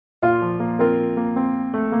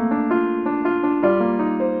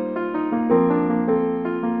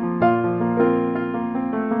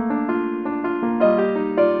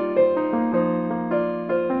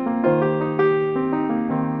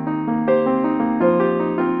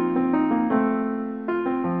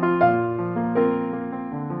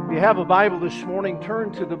have a Bible this morning,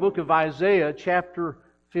 turn to the book of Isaiah chapter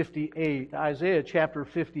 58. Isaiah chapter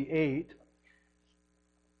 58.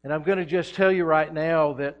 And I'm going to just tell you right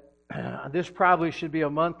now that this probably should be a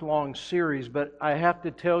month-long series, but I have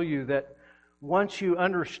to tell you that once you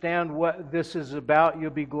understand what this is about,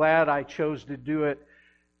 you'll be glad I chose to do it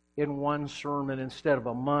in one sermon instead of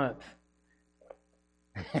a month.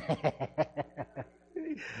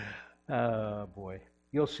 Oh boy,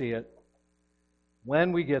 you'll see it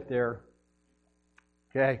when we get there.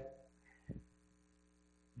 Okay?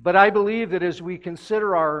 But I believe that as we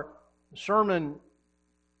consider our sermon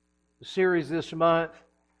series this month,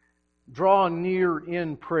 Draw Near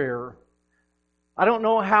in Prayer, I don't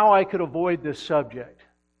know how I could avoid this subject,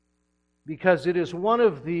 because it is one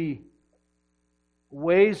of the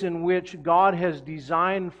ways in which God has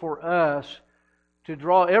designed for us to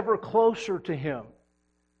draw ever closer to Him,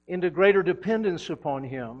 into greater dependence upon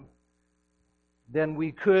Him, than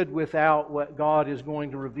we could without what God is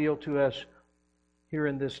going to reveal to us here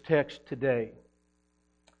in this text today.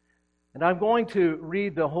 And I'm going to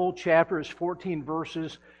read the whole chapter. It's 14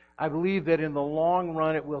 verses. I believe that in the long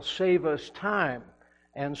run it will save us time.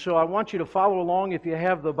 And so I want you to follow along if you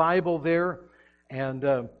have the Bible there. And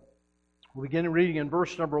we'll begin reading in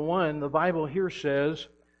verse number 1. The Bible here says,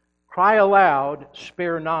 "Cry aloud,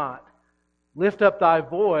 spare not. Lift up thy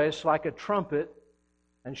voice like a trumpet,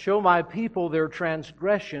 and show my people their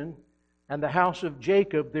transgression, and the house of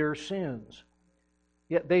Jacob their sins.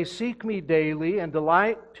 Yet they seek me daily, and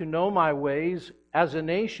delight to know my ways, as a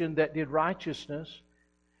nation that did righteousness,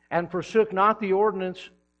 and forsook not the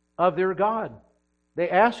ordinance of their God.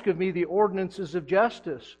 They ask of me the ordinances of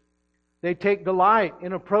justice. They take delight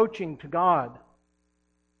in approaching to God.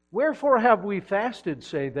 Wherefore have we fasted,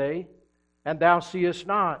 say they, and thou seest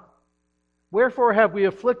not? Wherefore have we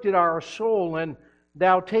afflicted our soul, and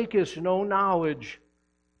thou takest no knowledge?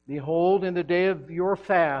 Behold, in the day of your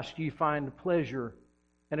fast ye find pleasure,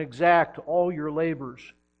 and exact all your labors.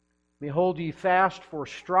 Behold, ye fast for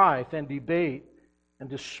strife and debate, and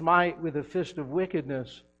to smite with a fist of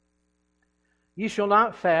wickedness. Ye shall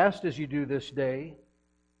not fast as ye do this day,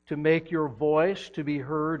 to make your voice to be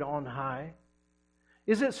heard on high.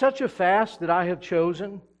 Is it such a fast that I have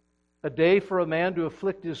chosen, a day for a man to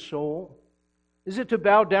afflict his soul? Is it to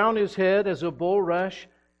bow down his head as a bulrush,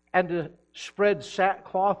 and to spread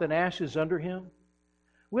sackcloth and ashes under him?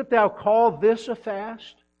 Wilt thou call this a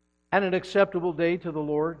fast, and an acceptable day to the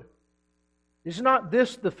Lord? Is not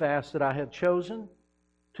this the fast that I have chosen?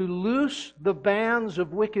 To loose the bands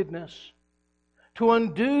of wickedness, to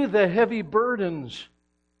undo the heavy burdens,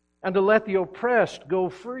 and to let the oppressed go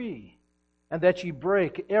free, and that ye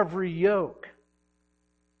break every yoke?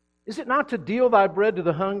 Is it not to deal thy bread to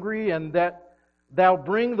the hungry, and that thou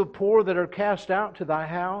bring the poor that are cast out to thy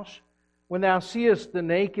house? When thou seest the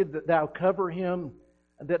naked, that thou cover him,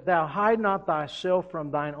 and that thou hide not thyself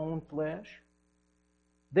from thine own flesh?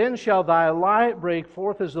 Then shall thy light break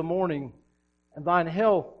forth as the morning, and thine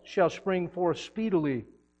health shall spring forth speedily,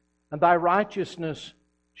 and thy righteousness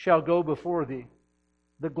shall go before thee.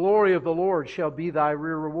 The glory of the Lord shall be thy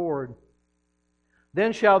rear reward.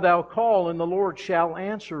 Then shalt thou call, and the Lord shall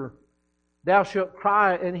answer. Thou shalt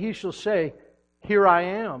cry, and He shall say, Here I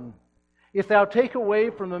am. If thou take away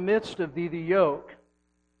from the midst of thee the yoke,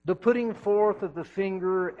 the putting forth of the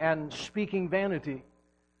finger and speaking vanity,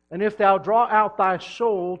 and if thou draw out thy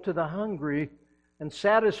soul to the hungry, and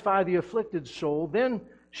satisfy the afflicted soul, then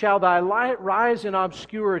shall thy light rise in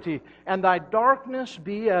obscurity, and thy darkness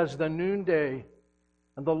be as the noonday.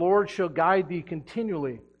 And the Lord shall guide thee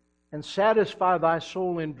continually, and satisfy thy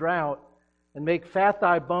soul in drought, and make fat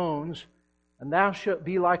thy bones. And thou shalt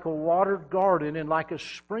be like a watered garden, and like a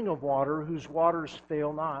spring of water, whose waters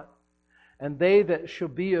fail not. And they that shall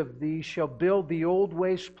be of thee shall build the old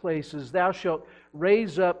waste places. Thou shalt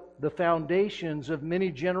raise up the foundations of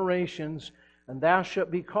many generations, and thou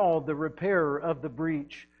shalt be called the repairer of the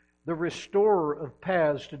breach, the restorer of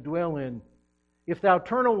paths to dwell in. If thou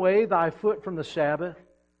turn away thy foot from the Sabbath,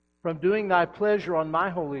 from doing thy pleasure on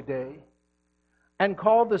my holy day, and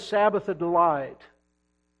call the Sabbath a delight,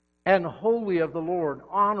 and holy of the Lord,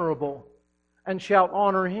 honorable, and shalt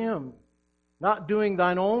honor Him, not doing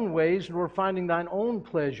thine own ways, nor finding thine own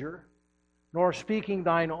pleasure, nor speaking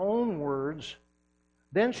thine own words,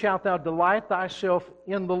 then shalt thou delight thyself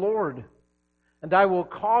in the Lord. And I will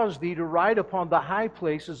cause thee to ride upon the high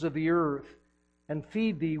places of the earth, and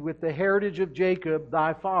feed thee with the heritage of Jacob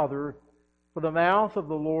thy father, for the mouth of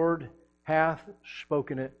the Lord hath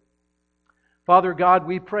spoken it. Father God,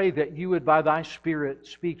 we pray that You would by Thy Spirit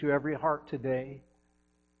speak to every heart today.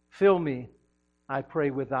 Fill me, I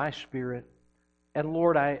pray, with Thy Spirit. And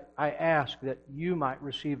Lord, I ask that you might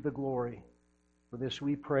receive the glory. For this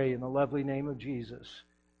we pray in the lovely name of Jesus.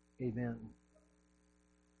 Amen.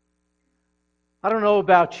 I don't know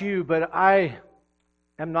about you, but I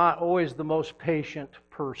am not always the most patient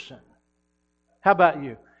person. How about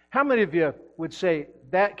you? How many of you would say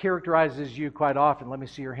that characterizes you quite often? Let me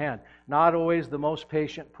see your hand. Not always the most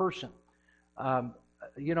patient person. I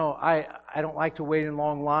don't like to wait in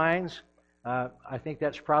long lines. I think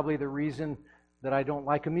that's probably the reason that I don't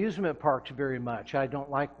like amusement parks very much. I don't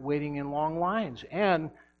like waiting in long lines. And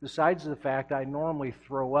besides the fact, I normally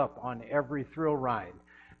throw up on every thrill ride.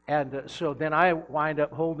 And so then I wind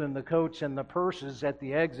up holding the coats and the purses at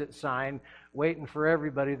the exit sign, waiting for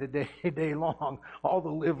everybody the day long, all the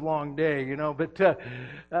live long day, But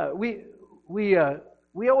we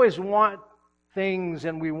always want things,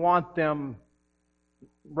 and we want them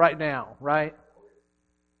right now, right?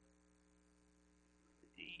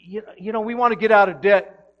 We want to get out of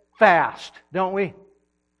debt fast, don't we?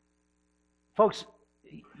 Folks,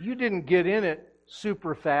 you didn't get in it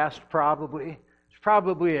super fast, probably. It's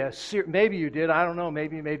probably maybe you did, I don't know,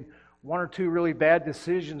 maybe you made one or two really bad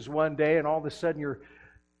decisions one day and all of a sudden you're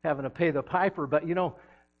having to pay the piper. But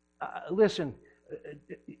listen,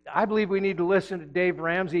 I believe we need to listen to Dave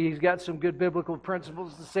Ramsey. He's got some good biblical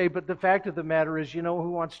principles to say, but the fact of the matter is,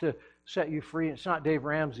 who wants to set you free? It's not Dave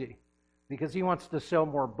Ramsey, because he wants to sell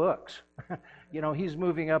more books. He's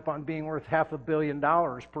moving up on being worth $500 million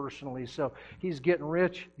personally, so he's getting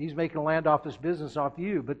rich. He's making land off his business off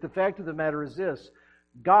you. But the fact of the matter is this: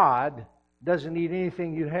 God doesn't need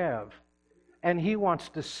anything you have, and He wants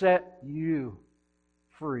to set you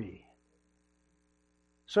free.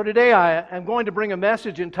 So today I am going to bring a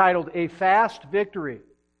message entitled A Fast Victory.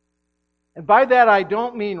 And by that I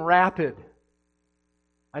don't mean rapid.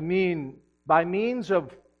 I mean by means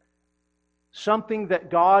of something that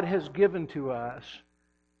God has given to us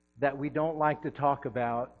that we don't like to talk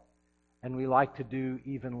about and we like to do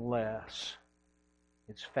even less.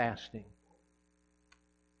 It's fasting.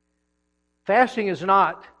 Fasting is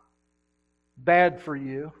not bad for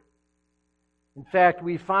you. In fact,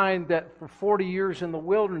 we find that for 40 years in the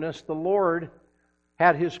wilderness, the Lord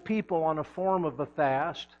had His people on a form of a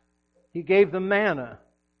fast. He gave them manna.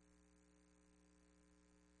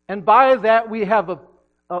 And by that we have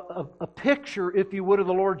a picture, if you would, of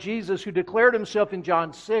the Lord Jesus, who declared Himself in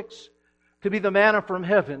John 6 to be the manna from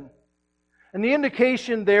heaven. And the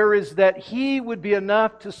indication there is that He would be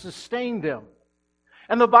enough to sustain them.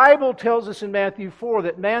 And the Bible tells us in Matthew 4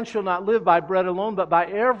 that man shall not live by bread alone, but by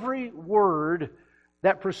every word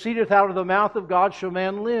that proceedeth out of the mouth of God shall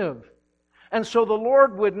man live. And so the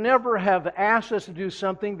Lord would never have asked us to do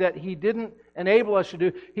something that He didn't enable us to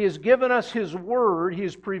do. He has given us His Word. He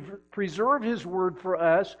has preserved His Word for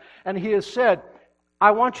us. And He has said,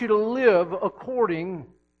 I want you to live according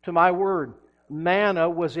to my Word. Manna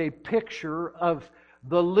was a picture of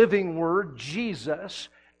the living Word, Jesus,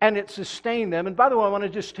 and it sustained them. And by the way, I want to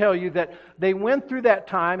just tell you that they went through that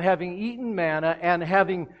time having eaten manna and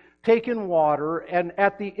having taken water, and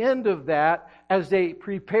at the end of that, as they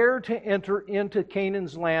prepared to enter into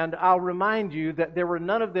Canaan's land, I'll remind you that there were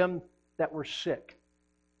none of them that were sick.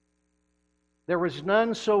 There was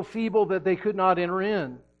none so feeble that they could not enter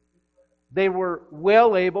in. They were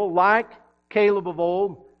well able, like Caleb of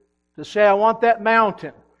old, to say, I want that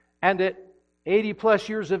mountain. And at 80 plus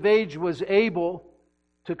years of age was able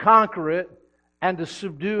to conquer it and to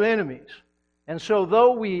subdue enemies. And so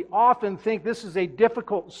though we often think this is a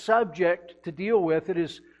difficult subject to deal with, it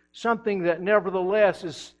is something that nevertheless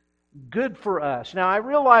is good for us. Now I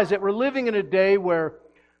realize that we're living in a day where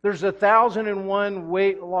there's 1,001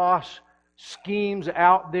 weight loss schemes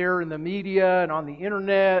out there in the media and on the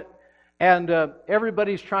internet, and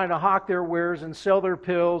everybody's trying to hawk their wares and sell their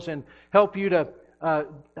pills and help you to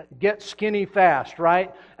get skinny fast,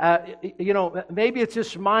 right? Maybe it's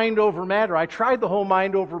just mind over matter. I tried the whole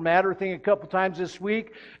mind over matter thing a couple times this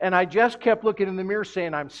week, and I just kept looking in the mirror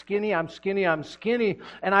saying, I'm skinny, I'm skinny, I'm skinny,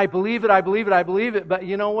 and I believe it, I believe it, I believe it, but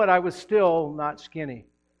you know what? I was still not skinny.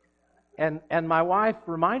 And my wife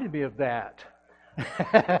reminded me of that.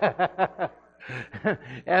 But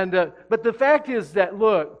the fact is that,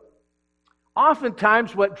 look,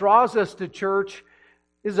 oftentimes what draws us to church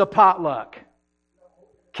is a potluck.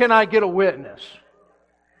 Can I get a witness?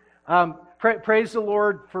 Praise the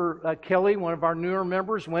Lord for Kelly, one of our newer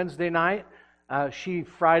members, Wednesday night. She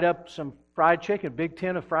fried up some fried chicken, a big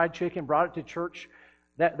tin of fried chicken, brought it to church.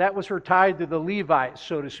 That was her tithe to the Levites,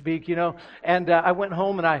 so to speak, And I went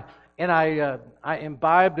home and I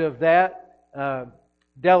imbibed of that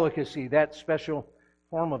delicacy, that special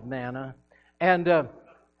form of manna. And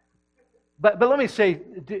But let me say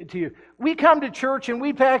to you, we come to church and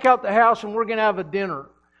we pack out the house and we're going to have a dinner.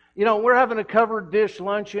 You know, we're having a covered dish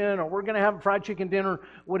luncheon, or we're going to have a fried chicken dinner,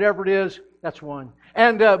 whatever it is. That's one.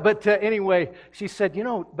 And anyway, she said, you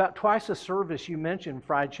know, about twice a service you mentioned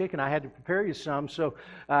fried chicken. I had to prepare you some, so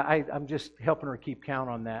I'm just helping her keep count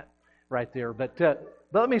on that right there. But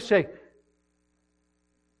let me say,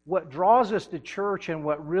 what draws us to church and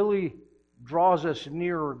what really draws us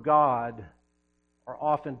nearer God are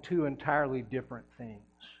often two entirely different things.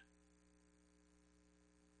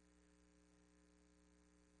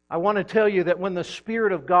 I want to tell you that when the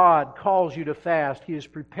Spirit of God calls you to fast, He is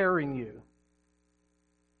preparing you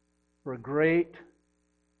for a great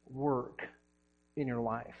work in your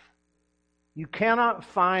life. You cannot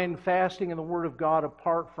find fasting in the Word of God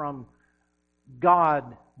apart from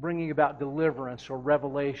God bringing about deliverance or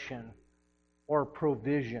revelation or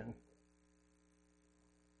provision.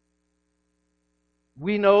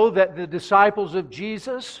 We know that the disciples of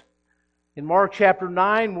Jesus in Mark chapter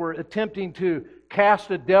 9 were attempting to cast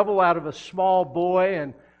a devil out of a small boy,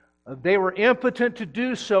 and they were impotent to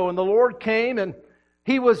do so. And the Lord came, and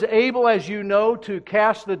He was able, as you know, to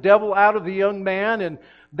cast the devil out of the young man. And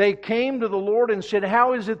they came to the Lord and said,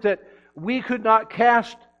 how is it that we could not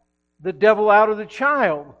cast the devil out of the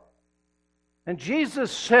child? And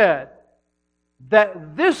Jesus said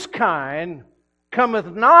that this kind cometh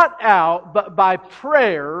not out but by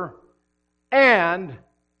prayer and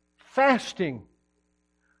fasting.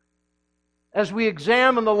 As we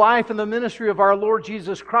examine the life and the ministry of our Lord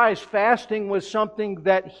Jesus Christ, fasting was something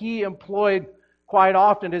that He employed quite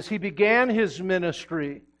often. As He began His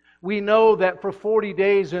ministry, we know that for 40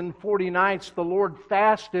 days and 40 nights the Lord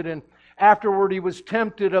fasted, and afterward He was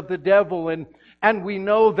tempted of the devil. And we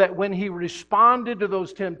know that when He responded to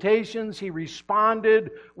those temptations, He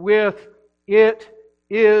responded with, "It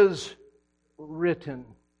is written."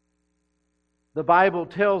 The Bible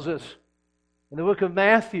tells us in the book of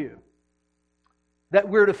Matthew that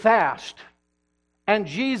we're to fast. And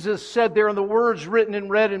Jesus said there in the words written and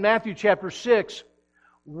read in Matthew chapter 6,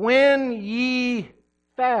 when ye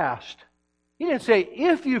fast. He didn't say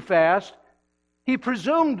if you fast. He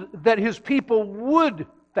presumed that His people would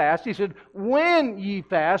fast. He said, when ye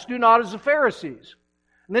fast, do not as the Pharisees.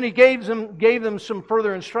 And then He gave them some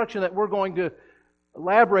further instruction that we're going to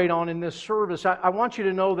elaborate on in this service. I want you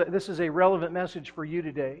to know that this is a relevant message for you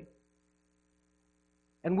today.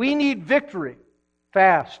 And we need victory.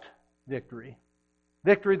 Fast victory.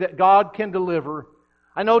 Victory that God can deliver.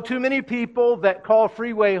 I know too many people that call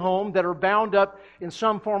Freeway home that are bound up in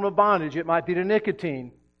some form of bondage. It might be to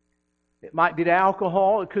nicotine. It might be to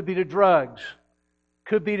alcohol. It could be to drugs. It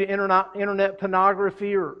could be to internet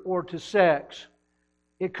pornography or to sex.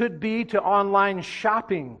 It could be to online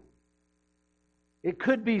shopping. It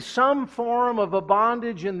could be some form of a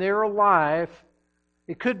bondage in their life.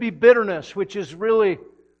 It could be bitterness, which is really,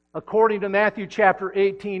 according to Matthew chapter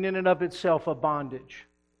 18, in and of itself a bondage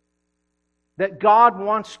that God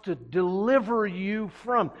wants to deliver you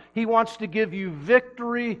from. He wants to give you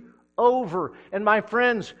victory over. And my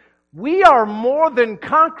friends, we are more than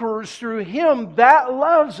conquerors through Him that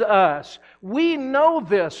loves us. We know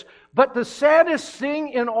this. But the saddest thing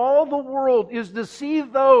in all the world is to see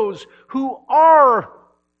those who are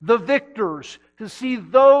the victors, to see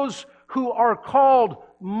those who are called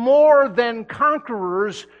more than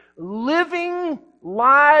conquerors, living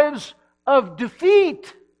lives of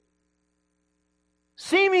defeat,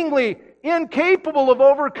 seemingly incapable of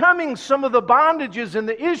overcoming some of the bondages and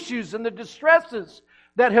the issues and the distresses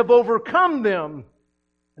that have overcome them.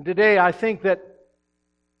 And today I think that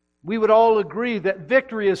we would all agree that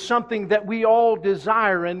victory is something that we all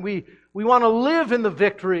desire, and we want to live in the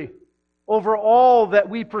victory over all that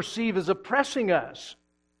we perceive as oppressing us.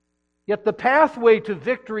 Yet the pathway to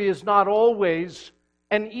victory is not always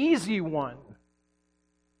an easy one.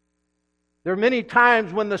 There are many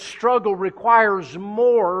times when the struggle requires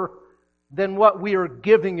more than what we are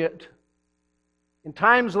giving it. In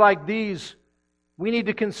times like these, we need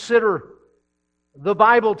to consider the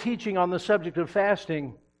Bible teaching on the subject of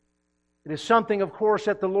fasting. It is something, of course,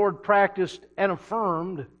 that the Lord practiced and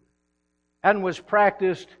affirmed and was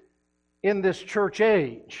practiced in this church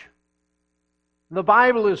age. The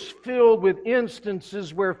Bible is filled with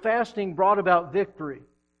instances where fasting brought about victory.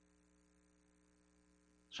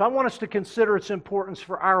 So I want us to consider its importance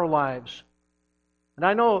for our lives. And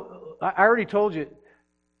I know, I already told you,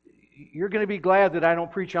 you're going to be glad that I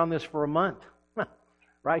don't preach on this for a month.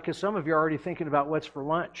 Right? Because some of you are already thinking about what's for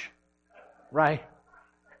lunch. Right?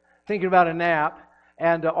 Thinking about a nap.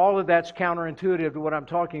 And all of that's counterintuitive to what I'm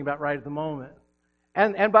talking about right at the moment.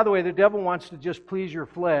 And by the way, the devil wants to just please your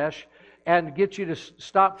flesh. and get you to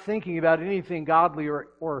stop thinking about anything godly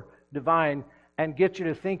or divine, and get you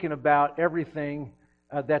to thinking about everything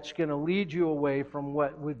that's going to lead you away from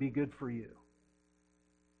what would be good for you.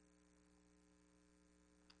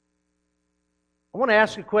 I want to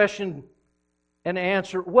ask a question and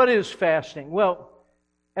answer, what is fasting? Well,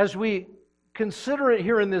 as we consider it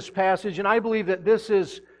here in this passage, and I believe that this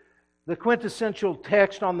is the quintessential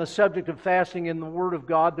text on the subject of fasting in the Word of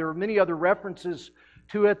God. There are many other references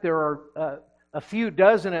to it. There are a few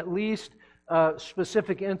dozen at least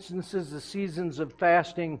specific instances, the seasons of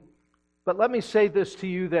fasting. But let me say this to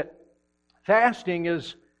you, that fasting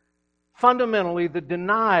is fundamentally the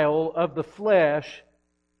denial of the flesh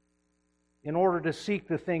in order to seek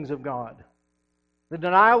the things of God. The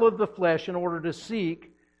denial of the flesh in order to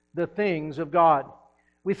seek the things of God.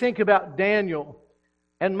 We think about Daniel,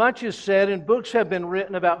 and much is said, and books have been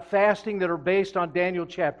written about fasting that are based on Daniel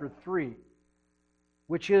chapter 3,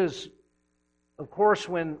 which is, of course,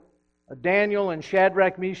 when Daniel and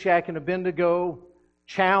Shadrach, Meshach, and Abednego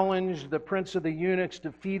challenged the prince of the eunuchs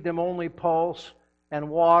to feed them only pulse and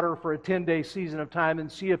water for a 10-day season of time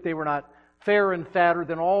and see if they were not fairer and fatter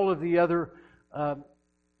than all of the other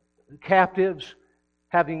captives,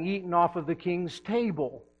 having eaten off of the king's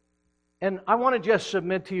table. And I want to just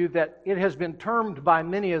submit to you that it has been termed by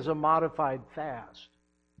many as a modified fast.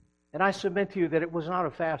 And I submit to you that it was not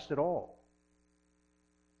a fast at all.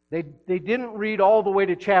 They didn't read all the way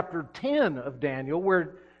to chapter 10 of Daniel,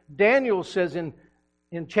 where Daniel says in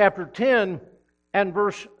chapter 10 and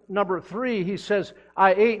verse number 3, he says,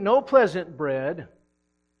 I ate no pleasant bread,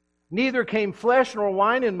 neither came flesh nor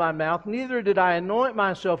wine in my mouth, neither did I anoint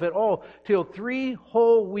myself at all, till 3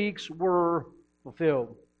 whole weeks were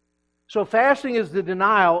fulfilled. So fasting is the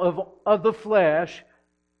denial of the flesh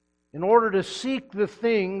in order to seek the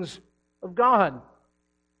things of God.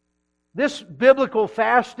 This biblical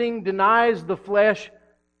fasting denies the flesh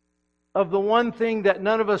of the one thing that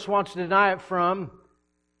none of us wants to deny it from.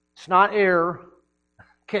 It's not air,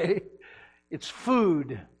 okay? It's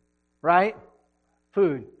food, right?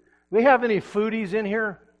 Food. Do we have any foodies in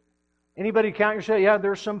here? Anybody count yourself? Yeah,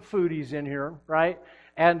 there's some foodies in here, right?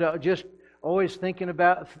 And just always thinking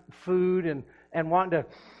about food and wanting to,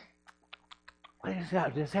 what is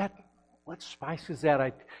that? What spice is that?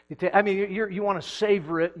 I mean, you want to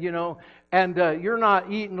savor it, you know, and you're not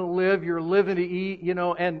eating to live, you're living to eat, you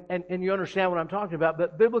know, and you understand what I'm talking about.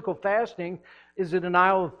 But biblical fasting is a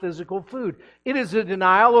denial of physical food. It is a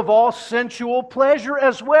denial of all sensual pleasure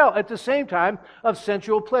as well, at the same time of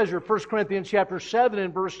sensual pleasure. 1 Corinthians chapter 7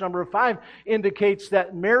 and verse number 5 indicates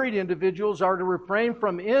that married individuals are to refrain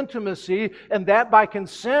from intimacy, and that by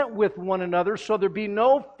consent with one another, so there be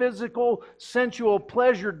no physical sensual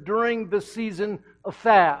pleasure during the season of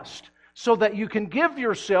fast, so that you can give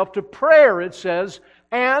yourself to prayer, it says,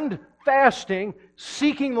 and fasting,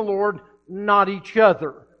 seeking the Lord, not each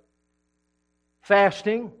other.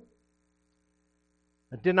 Fasting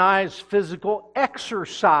denies physical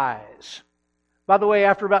exercise. By the way,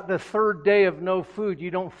 after about the 3rd day of no food, you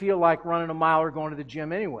don't feel like running a mile or going to the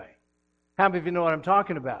gym anyway. How many of you know what I'm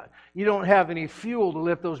talking about? You don't have any fuel to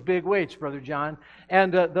lift those big weights, Brother John.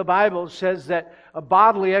 And the Bible says that a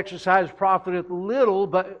bodily exercise profiteth little,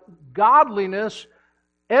 but godliness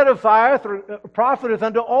edifieth or profiteth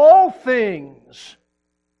unto all things.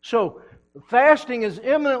 So, fasting is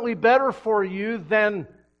eminently better for you than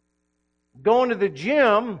going to the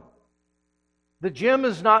gym. The gym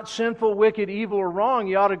is not sinful, wicked, evil, or wrong.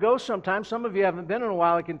 You ought to go sometime. Some of you haven't been in a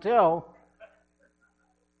while, I can tell.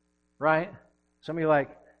 Right? Some of you are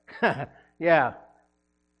like, yeah,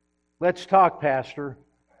 let's talk, Pastor.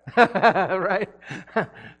 Right?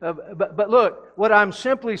 But look, what I'm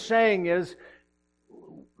simply saying is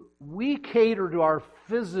we cater to our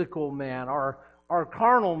physical man, our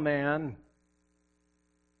carnal man,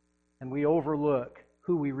 and we overlook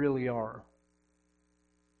who we really are.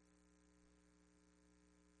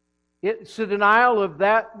 It's a denial of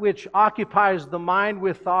that which occupies the mind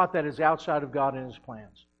with thought that is outside of God and His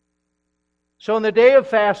plans. So in the day of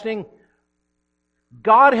fasting,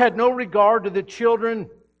 God had no regard to the children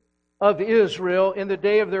of Israel in the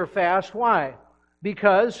day of their fast. Why?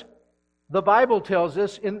 Because the Bible tells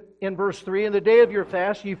us in verse 3, in the day of your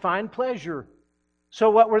fast you find pleasure.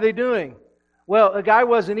 So what were they doing? Well, a guy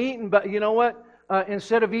wasn't eating, but you know what?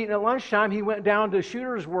 Instead of eating at lunchtime, he went down to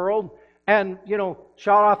Shooter's World and,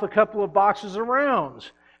 shot off a couple of boxes of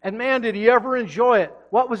rounds. And man, did he ever enjoy it.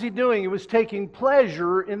 What was he doing? He was taking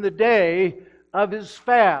pleasure in the day of his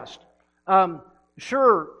fast.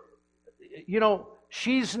 Sure,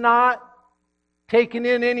 she's not taking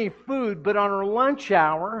in any food, but on her lunch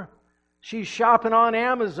hour, she's shopping on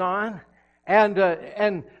Amazon,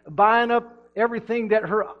 and buying up everything that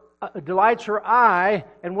delights her eye.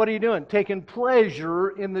 And what are you doing? Taking pleasure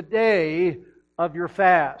in the day of your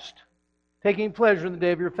fast. Taking pleasure in the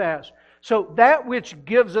day of your fast. So that which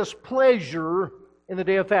gives us pleasure in the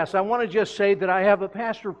day of fast. I want to just say that I have a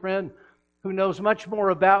pastor friend who knows much more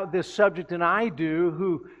about this subject than I do,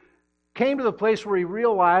 who came to the place where he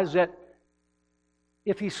realized that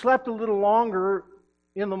if he slept a little longer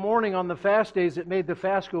in the morning on the fast days, it made the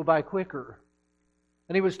fast go by quicker.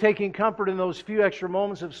 And he was taking comfort in those few extra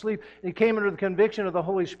moments of sleep. And he came under the conviction of the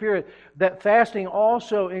Holy Spirit that fasting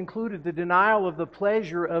also included the denial of the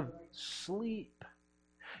pleasure of sleep.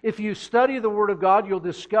 If you study the Word of God, you'll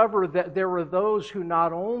discover that there were those who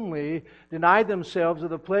not only denied themselves of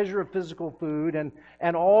the pleasure of physical food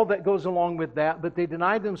and all that goes along with that, but they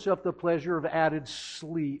denied themselves the pleasure of added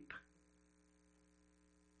sleep.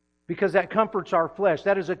 Because that comforts our flesh.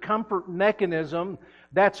 That is a comfort mechanism.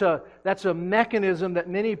 That's a mechanism that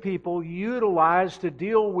many people utilize to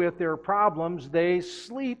deal with their problems. They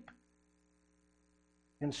sleep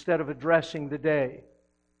instead of addressing the day.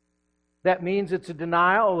 That means it's a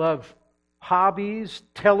denial of hobbies,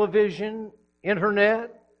 television,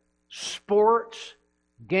 internet, sports,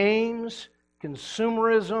 games,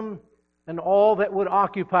 consumerism, and all that would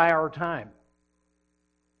occupy our time.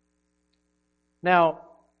 Now,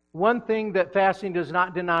 one thing that fasting does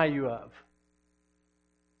not deny you of: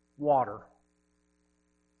 water.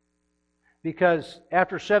 Because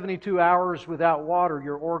after 72 hours without water,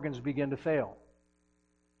 your organs begin to fail.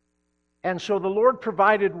 And so the Lord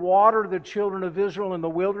provided water to the children of Israel in the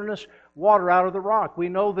wilderness, water out of the rock. We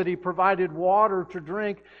know that He provided water to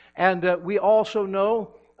drink, and we also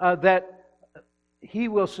know that He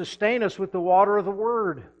will sustain us with the water of the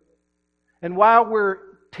Word. And while we're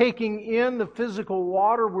taking in the physical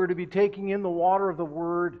water, we're to be taking in the water of the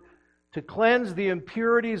Word to cleanse the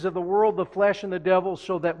impurities of the world, the flesh, and the devil,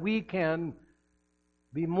 so that we can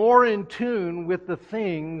be more in tune with the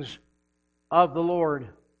things of the Lord.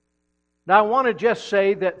 Now, I want to just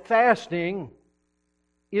say that fasting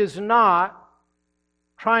is not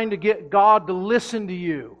trying to get God to listen to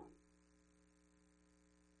you,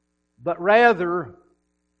 but rather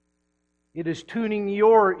it is tuning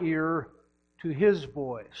your ear to His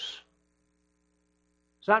voice.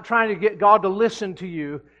 It's not trying to get God to listen to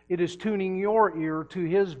you. It is tuning your ear to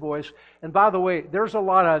His voice. And by the way, there's a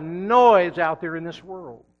lot of noise out there in this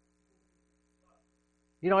world.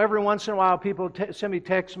 You know, every once in a while people send me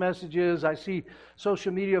text messages. I see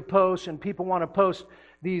social media posts, and people want to post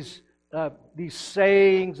these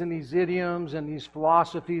sayings and these idioms and these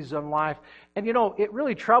philosophies on life. And you know, it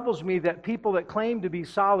really troubles me that people that claim to be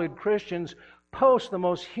solid Christians post the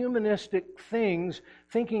most humanistic things,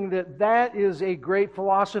 thinking that that is a great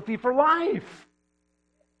philosophy for life.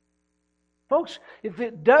 Folks, if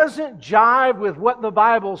it doesn't jive with what the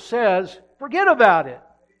Bible says, forget about it.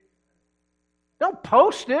 Don't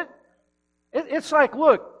post it. It's like,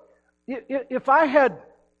 look, if I had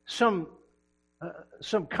some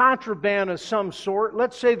contraband of some sort,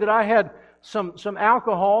 let's say that I had some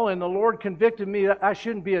alcohol and the Lord convicted me that I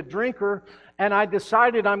shouldn't be a drinker, and I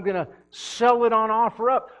decided I'm going to sell it on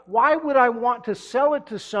OfferUp. Why would I want to sell it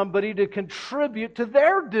to somebody to contribute to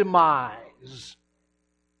their demise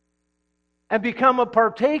and become a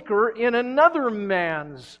partaker in another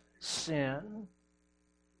man's sin?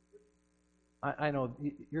 I know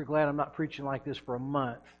you're glad I'm not preaching like this for a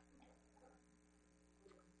month.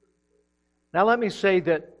 Now let me say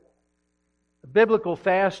that biblical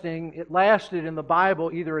fasting, it lasted in the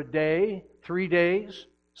Bible either a day, 3 days,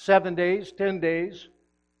 7 days, 10 days,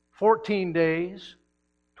 14 days,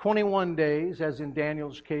 21 days, as in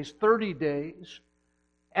Daniel's case, 30 days,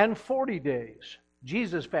 and 40 days.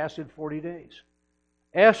 Jesus fasted 40 days.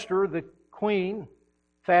 Esther, the queen,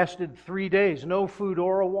 fasted 3 days, no food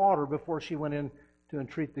or water, before she went in to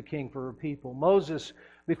entreat the king for her people. Moses,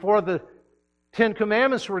 before the 10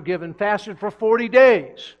 Commandments were given, fasted for 40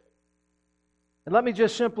 days. And let me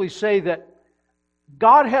just simply say that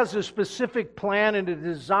God has a specific plan and a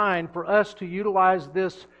design for us to utilize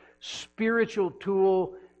this spiritual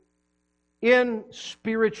tool in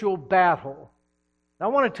spiritual battle. Now, I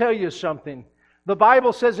want to tell you something. The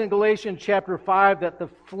Bible says in Galatians chapter 5 that the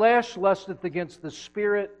flesh lusteth against the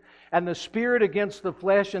Spirit, and the Spirit against the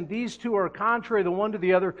flesh, and these two are contrary the one to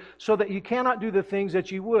the other, so that you cannot do the things that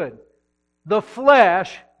you would. The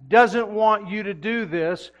flesh doesn't want you to do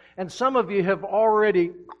this, and some of you have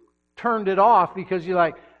already turned it off because you're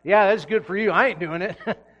like, yeah, that's good for you. I ain't doing it.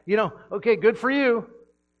 Okay, good for you.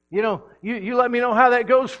 You let me know how that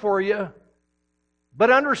goes for you. But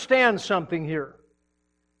understand something here.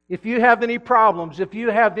 If you have any problems, if you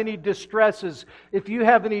have any distresses, if you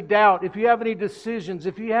have any doubt, if you have any decisions,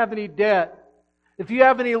 if you have any debt, if you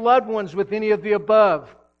have any loved ones with any of the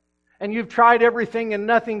above, and you've tried everything and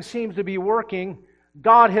nothing seems to be working,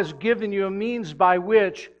 God has given you a means by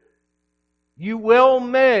which you well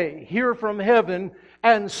may hear from heaven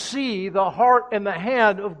and see the heart and the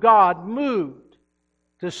hand of God moved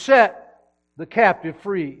to set the captive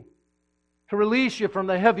free, to release you from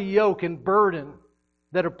the heavy yoke and burden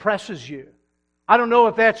that oppresses you. I don't know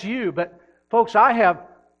if that's you, but folks, I have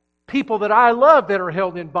people that I love that are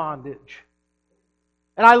held in bondage.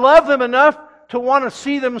 And I love them enough to want to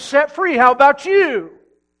see them set free. How about you?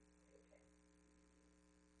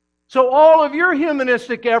 So all of your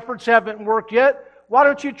humanistic efforts haven't worked yet. Why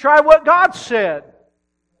don't you try what God said?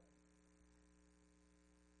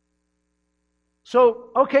 So,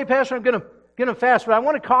 okay, Pastor, I'm going to fast, but I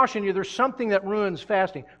want to caution you, there's something that ruins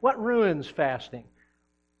fasting. What ruins fasting?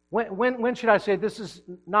 When should I say this is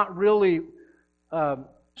not really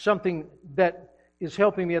something that is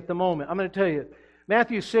helping me at the moment? I'm going to tell you.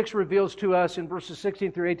 Matthew 6 reveals to us in verses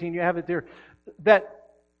 16 through 18, you have it there, that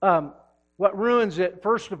what ruins it,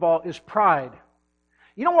 first of all, is pride.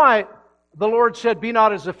 You know why the Lord said, be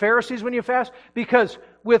not as the Pharisees when you fast? Because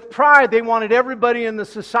with pride, they wanted everybody in the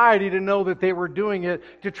society to know that they were doing it,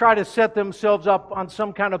 to try to set themselves up on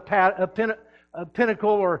some kind of pinnacle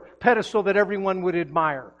or pedestal that everyone would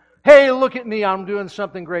admire. Hey, look at me, I'm doing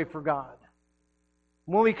something great for God.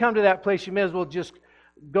 When we come to that place, you may as well just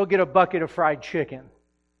go get a bucket of fried chicken.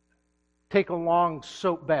 Take a long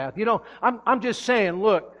soap bath. You know, I'm just saying,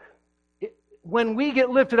 look, when we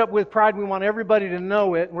get lifted up with pride, we want everybody to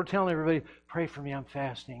know it. And we're telling everybody, pray for me, I'm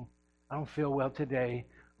fasting. I don't feel well today.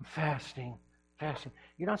 I'm fasting.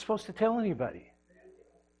 You're not supposed to tell anybody.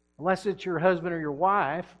 Unless it's your husband or your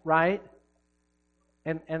wife, right?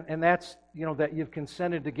 And that's, you know, that you've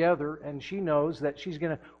consented together and she knows that she's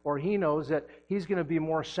going to, or he knows that he's going to be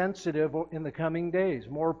more sensitive in the coming days,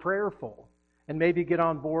 more prayerful, and maybe get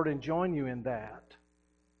on board and join you in that.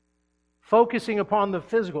 Focusing upon the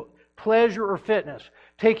physical, pleasure or fitness,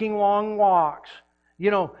 taking long walks, you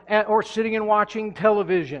know, or sitting and watching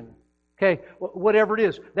television, okay, whatever it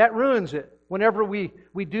is, that ruins it. Whenever we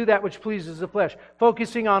do that which pleases the flesh,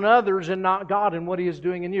 focusing on others and not God and what He is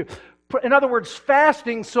doing in you. In other words,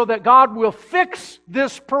 fasting so that God will fix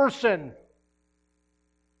this person.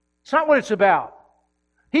 It's not what it's about.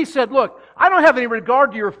 He said, look, I don't have any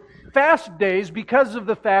regard to your fast days because of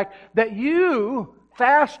the fact that you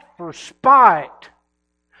fast for spite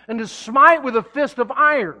and to smite with a fist of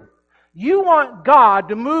iron. You want God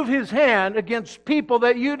to move His hand against people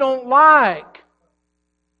that you don't like.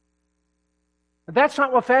 That's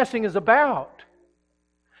not what fasting is about.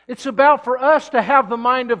 It's about for us to have the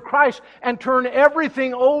mind of Christ and turn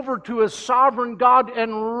everything over to a sovereign God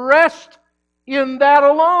and rest in that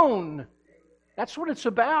alone. That's what it's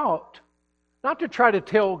about. Not to try to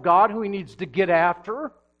tell God who He needs to get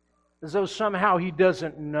after, as though somehow He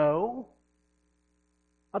doesn't know.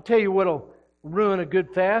 I'll tell you what'll ruin a good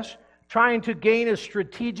fast. Trying to gain a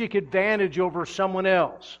strategic advantage over someone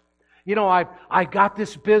else. You know, I got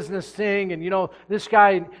this business thing, and you know, this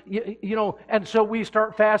guy, you know, and so we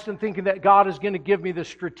start fasting thinking that God is going to give me the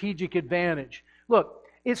strategic advantage. Look,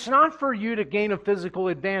 it's not for you to gain a physical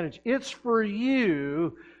advantage. It's for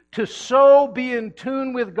you to so be in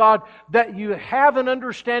tune with God that you have an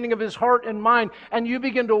understanding of His heart and mind, and you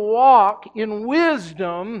begin to walk in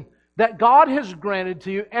wisdom that God has granted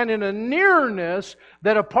to you, and in a nearness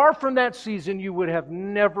that apart from that season you would have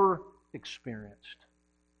never experienced.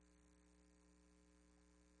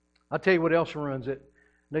 I'll tell you what else ruins it.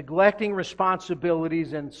 Neglecting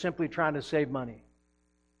responsibilities and simply trying to save money.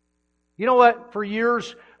 You know what? For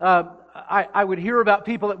years, I would hear about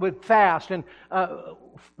people that would fast. And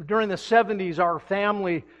during the 70s, our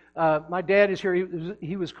family, my dad is here,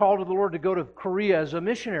 he was called to the Lord to go to Korea as a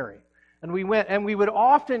missionary. And we went, and we would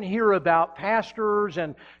often hear about pastors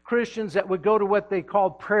and Christians that would go to what they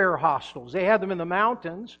called prayer hostels. They had them in the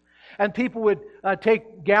mountains. And people would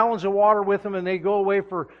take gallons of water with them, and they'd go away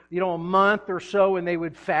for, you know, a month or so, and they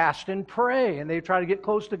would fast and pray, and they'd try to get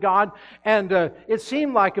close to God. And it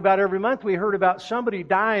seemed like about every month we heard about somebody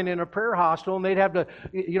dying in a prayer hostel, and they'd have to,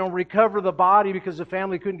 you know, recover the body because the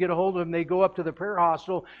family couldn't get a hold of them. They'd go up to the prayer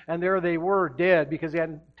hostel, and there they were, dead, because they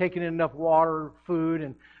hadn't taken in enough water,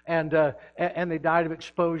 food, and they died of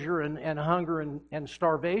exposure and hunger and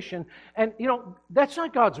starvation. And, you know, that's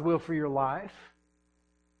not God's will for your life.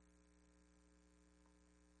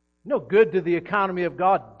 No good to the economy of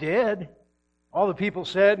God, dead. All the people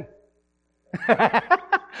said.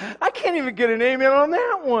 I can't even get an amen on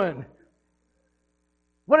that one.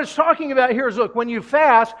 What it's talking about here is, look, when you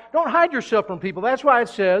fast, don't hide yourself from people. That's why it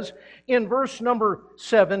says in verse number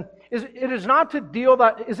 7, is it not to deal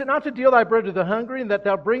thy bread to the hungry, and that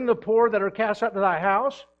thou bring the poor that are cast out to thy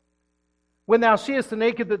house? When thou seest the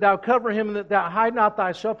naked, that thou cover him, and that thou hide not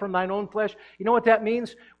thyself from thine own flesh. You know what that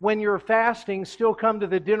means? When you're fasting, still come to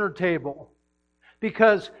the dinner table.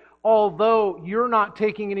 Because although you're not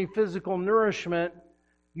taking any physical nourishment,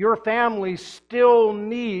 your family still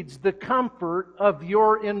needs the comfort of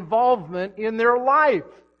your involvement in their life.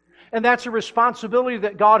 And that's a responsibility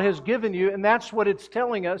that God has given you, and that's what it's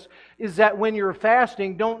telling us, is that when you're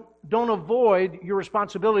fasting, don't avoid your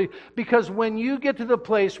responsibility, because when you get to the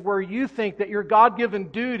place where you think that your God-given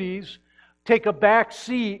duties take a back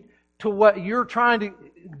seat to what you're trying to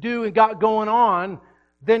do and got going on,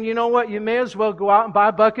 then you know what? You may as well go out and buy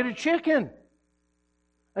a bucket of chicken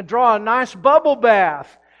and draw a nice bubble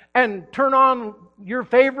bath and turn on your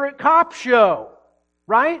favorite cop show,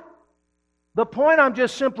 right? The point I'm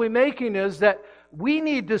just simply making is that we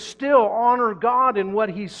need to still honor God in what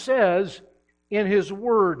He says in His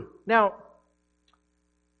Word. Now,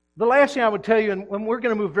 the last thing I would tell you, and we're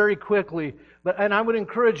going to move very quickly, and I would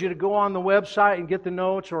encourage you to go on the website and get the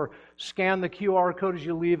notes or scan the QR code as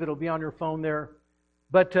you leave. It'll be on your phone there.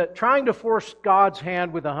 But trying to force God's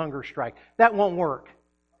hand with a hunger strike, that won't work.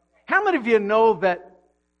 How many of you know that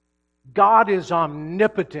God is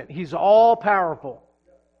omnipotent? He's all-powerful.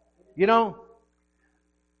 You know?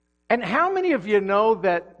 And how many of you know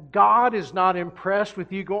that God is not impressed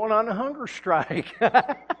with you going on a hunger strike?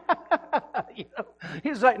 You know,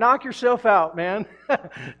 He's like, knock yourself out, man.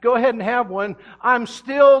 Go ahead and have one. I'm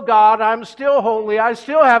still God. I'm still holy. I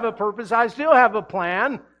still have a purpose. I still have a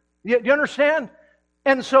plan. You understand?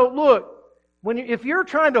 And so, look, if you're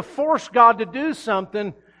trying to force God to do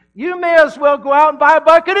something, you may as well go out and buy a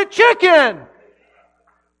bucket of chicken.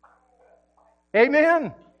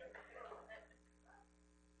 Amen?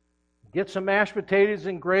 Get some mashed potatoes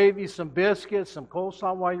and gravy, some biscuits, some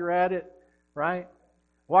coleslaw while you're at it, right?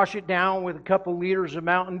 Wash it down with a couple liters of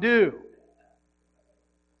Mountain Dew.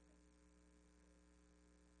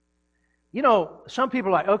 You know, some people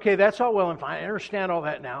are like, okay, that's all well and fine. I understand all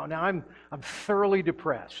that now. Now I'm thoroughly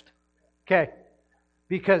depressed. Okay?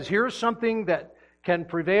 Because here's something that can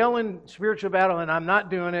prevail in spiritual battle, and I'm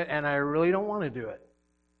not doing it, and I really don't want to do it.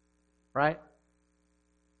 Right?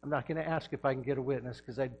 I'm not going to ask if I can get a witness,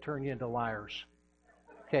 because I'd turn you into liars.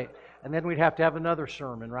 Okay, and then we'd have to have another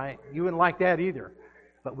sermon, right? You wouldn't like that either,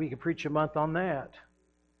 but we could preach a month on that.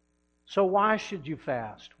 So why should you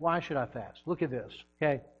fast? Why should I fast? Look at this,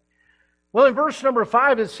 okay? Well, in verse number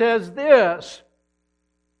 5 it says this,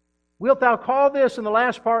 wilt thou call this in the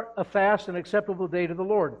last part a fast, an acceptable day to the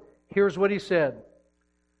Lord? Here's what he said.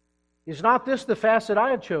 Is not this the fast that I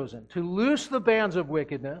have chosen? To loose the bands of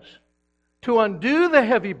wickedness, to undo the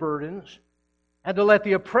heavy burdens, and to let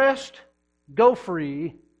the oppressed go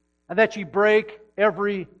free, and that ye break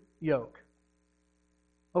every yoke.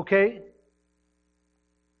 Okay?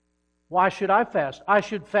 Why should I fast? I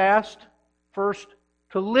should fast first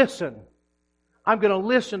to listen. I'm going to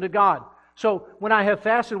listen to God. So when I have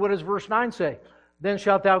fasted, what does verse 9 say? Then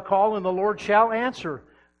shalt thou call, and the Lord shall answer.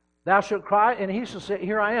 Thou shalt cry, and He shall say,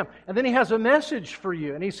 here I am. And then He has a message for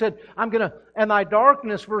you. And He said, and thy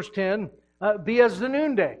darkness, verse 10, be as the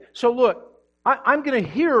noonday. So look, I'm going to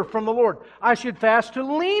hear from the Lord. I should fast to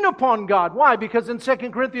lean upon God. Why? Because in 2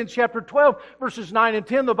 Corinthians chapter 12, verses 9 and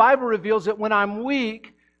 10, the Bible reveals that when I'm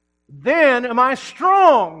weak, then am I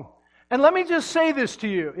strong. And let me just say this to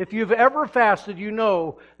you. If you've ever fasted, you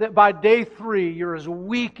know that by day 3, you're as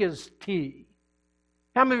weak as tea.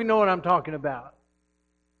 How many of you know what I'm talking about?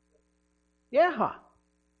 Yeah.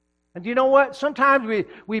 And you know what? Sometimes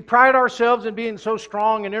we pride ourselves in being so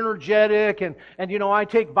strong and energetic, and you know, I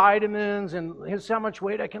take vitamins, and here's how much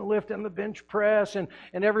weight I can lift on the bench press, and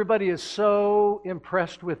everybody is so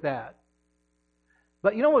impressed with that.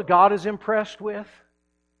 But you know what God is impressed with?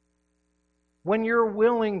 When you're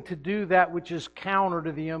willing to do that which is counter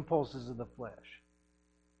to the impulses of the flesh.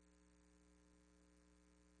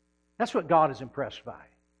 That's what God is impressed by.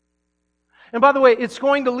 And by the way, it's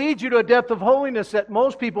going to lead you to a depth of holiness that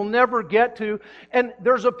most people never get to. And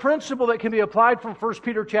there's a principle that can be applied from 1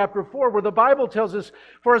 Peter chapter 4, where the Bible tells us,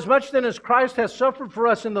 for as much then as Christ has suffered for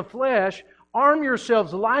us in the flesh, arm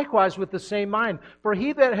yourselves likewise with the same mind. For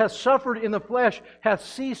he that has suffered in the flesh hath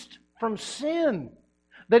ceased from sin,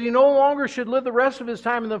 that he no longer should live the rest of his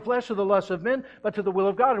time in the flesh of the lusts of men, but to the will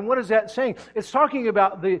of God. And what is that saying? It's talking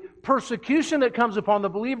about the persecution that comes upon the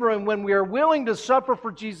believer, and when we are willing to suffer for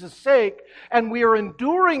Jesus' sake, and we are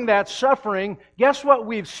enduring that suffering, guess what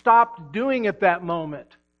we've stopped doing at that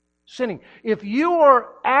moment? sinning. If you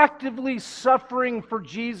are actively suffering for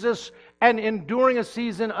Jesus and enduring a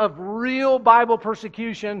season of real Bible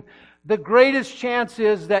persecution, the greatest chance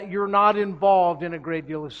is that you're not involved in a great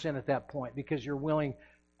deal of sin at that point because you're willing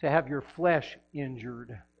to have your flesh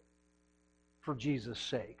injured for Jesus'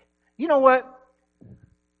 sake. You know what?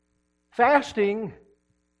 Fasting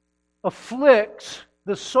afflicts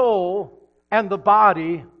the soul and the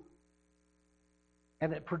body,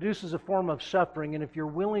 and it produces a form of suffering. And if you're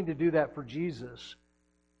willing to do that for Jesus,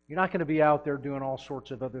 you're not going to be out there doing all sorts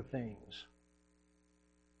of other things.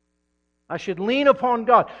 I should lean upon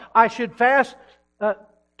God. I should fast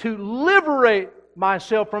to liberate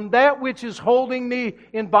myself from that which is holding me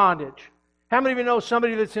in bondage. How many of you know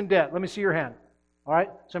somebody that's in debt? Let me see your hand. All right?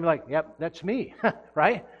 Somebody like, yep, that's me.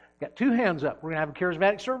 Right? Got two hands up. We're going to have a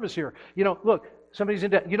charismatic service here. You know, look, somebody's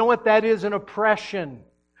in debt. You know what that is? An oppression.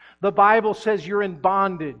 The Bible says you're in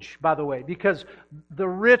bondage, by the way, because the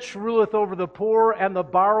rich ruleth over the poor, and the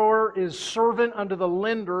borrower is servant unto the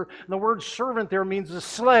lender. And the word servant there means a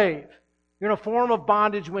slave. You're in a form of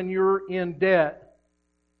bondage when you're in debt.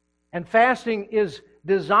 And fasting is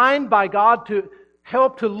designed by God to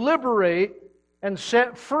help to liberate and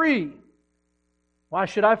set free. Why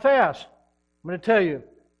should I fast? I'm going to tell you,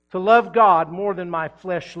 to love God more than my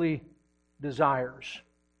fleshly desires.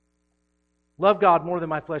 Love God more than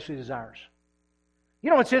my fleshly desires. You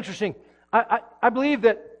know what's interesting? I believe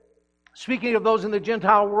that, speaking of those in the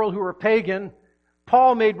Gentile world who are pagan,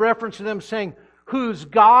 Paul made reference to them saying, whose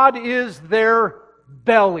God is their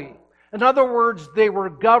belly. In other words, they were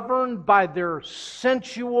governed by their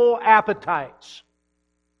sensual appetites.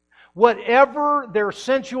 Whatever their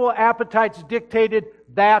sensual appetites dictated,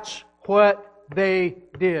 that's what they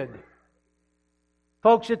did.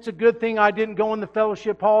 Folks, it's a good thing I didn't go in the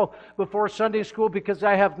fellowship hall before Sunday school, because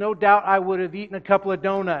I have no doubt I would have eaten a couple of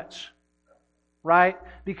donuts. Right?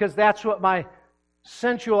 Because that's what my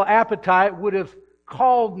sensual appetite would have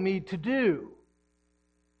called me to do.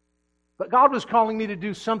 But God was calling me to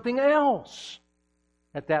do something else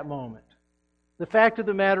at that moment. The fact of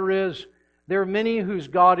the matter is, there are many whose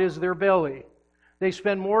God is their belly. They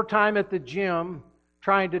spend more time at the gym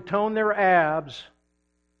trying to tone their abs.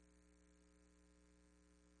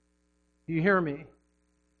 Do you hear me?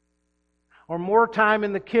 Or more time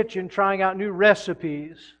in the kitchen trying out new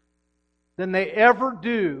recipes than they ever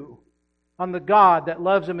do on the God that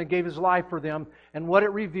loves them and gave His life for them. And what it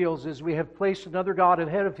reveals is we have placed another God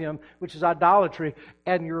ahead of Him, which is idolatry,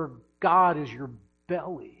 and your God is your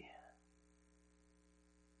belly.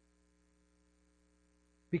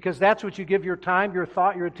 Because that's what you give your time, your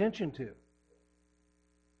thought, your attention to.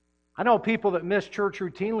 I know people that miss church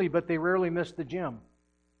routinely, but they rarely miss the gym.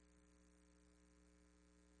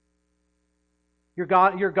 Your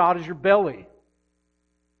God is your belly.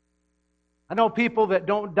 I know people that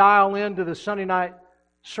don't dial into the Sunday night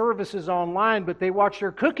services online, but they watch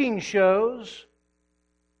their cooking shows.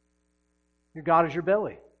 Your God is your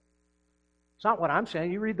belly. It's not what I'm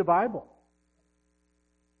saying. You read the Bible.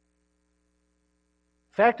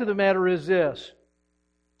 Fact of the matter is this,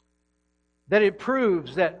 that it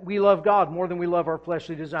proves that we love God more than we love our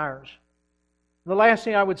fleshly desires. And the last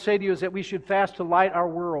thing I would say to you is that we should fast to light our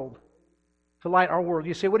world. To light our world.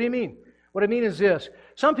 You say, what do you mean? What I mean is this.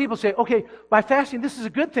 Some people say, okay, by fasting, this is a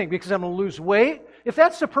good thing because I'm going to lose weight. If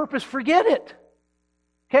that's the purpose, forget it.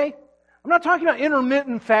 Okay? I'm not talking about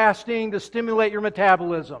intermittent fasting to stimulate your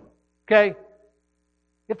metabolism. Okay?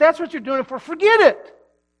 If that's what you're doing it for, forget it.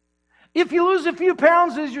 If you lose a few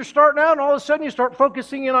pounds as you're starting out and all of a sudden you start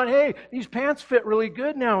focusing in on, hey, these pants fit really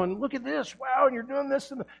good now and look at this. Wow, and you're doing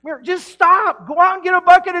this in the mirror. Just stop. Go out and get a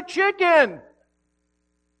bucket of chicken.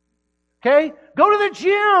 Okay? Go to the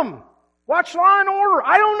gym. Watch Law and Order.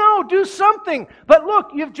 I don't know. Do something. But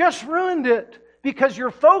look, you've just ruined it because your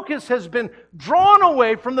focus has been drawn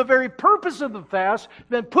away from the very purpose of the fast,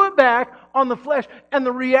 been put back on the flesh. And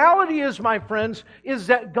the reality is, my friends, is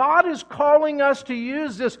that God is calling us to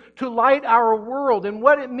use this to light our world. And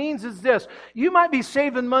what it means is this. You might be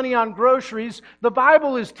saving money on groceries. The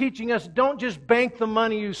Bible is teaching us don't just bank the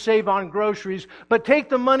money you save on groceries, but take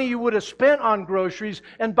the money you would have spent on groceries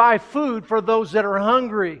and buy food for those that are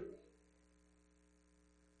hungry.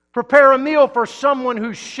 Prepare a meal for someone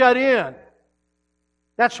who's shut in.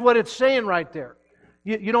 That's what it's saying right there.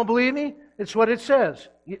 You don't believe me? It's what it says.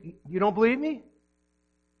 You don't believe me?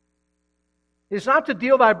 Is it not to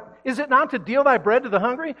deal thy bread to the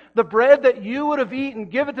hungry? The bread that you would have eaten,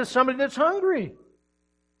 give it to somebody that's hungry.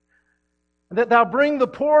 And that thou bring the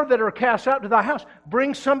poor that are cast out to thy house.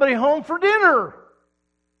 Bring somebody home for dinner.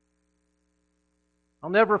 I'll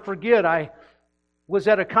never forget, I was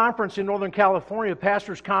at a conference in Northern California, a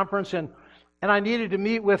pastor's conference, and And I needed to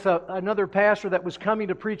meet with another pastor that was coming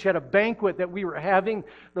to preach at a banquet that we were having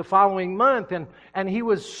the following month. And he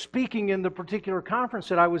was speaking in the particular conference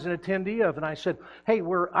that I was an attendee of. And I said, hey,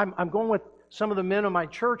 I'm going with some of the men of my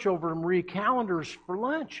church over to Marie Callender's for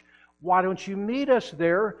lunch. Why don't you meet us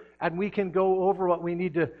there and we can go over what we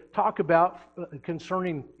need to talk about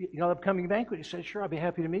concerning the upcoming banquet? He said, sure, I'd be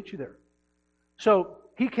happy to meet you there. So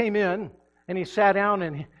he came in and he sat down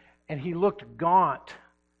and he looked gaunt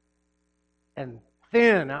and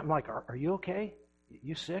thin. I'm like, are you okay?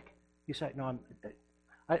 You sick? He said, no,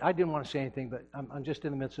 I didn't want to say anything, but I'm just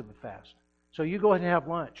in the midst of a fast. So you go ahead and have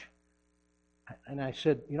lunch. And I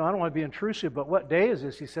said, I don't want to be intrusive, but what day is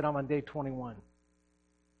this? He said, I'm on day 21.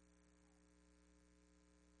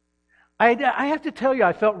 I have to tell you,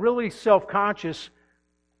 I felt really self-conscious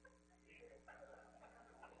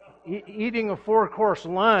eating a 4-course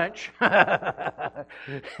lunch.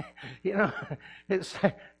 It's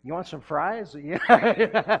like, you want some fries? And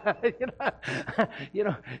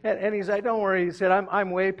he's like, don't worry. He said,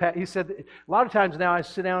 I'm way past. He said, a lot of times now I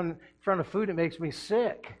sit down in front of food, it makes me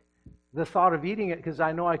sick. The thought of eating it, because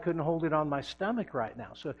I know I couldn't hold it on my stomach right now.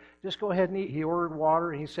 So just go ahead and eat. He ordered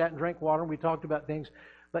water, and he sat and drank water, and we talked about things.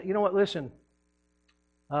 But you know what? Listen,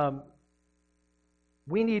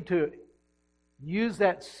 we need to use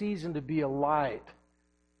that season to be a light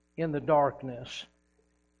in the darkness,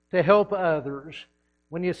 to help others.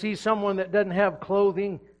 When you see someone that doesn't have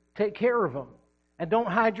clothing, take care of them. And don't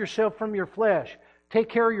hide yourself from your flesh. Take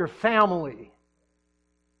care of your family.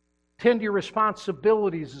 Tend to your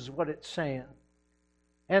responsibilities is what it's saying.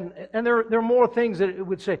 And there are more things that it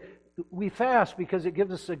would say. We fast because it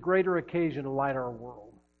gives us a greater occasion to light our world.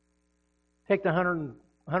 Take the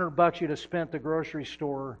 $100 you'd have spent at the grocery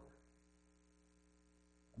store,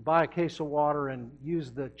 buy a case of water, and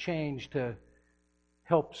use the change to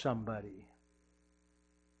help somebody.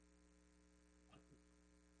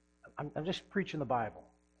 I'm just preaching the Bible,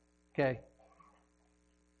 okay?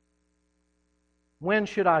 When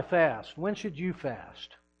should I fast? When should you fast?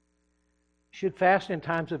 You should fast in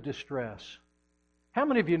times of distress. How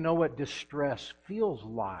many of you know what distress feels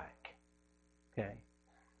like? Okay.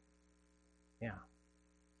 Yeah.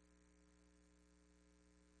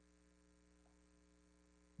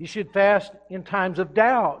 You should fast in times of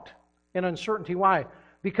doubt and uncertainty. Why?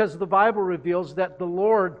 Because the Bible reveals that the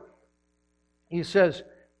Lord, He says,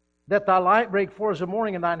 that thy light break forth as the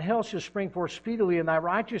morning, and thine health shall spring forth speedily, and thy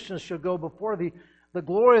righteousness shall go before thee. The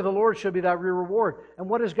glory of the Lord shall be thy reward. And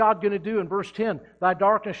what is God going to do in verse 10? Thy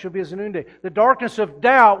darkness shall be as the noonday. The darkness of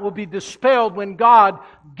doubt will be dispelled when God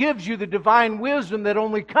gives you the divine wisdom that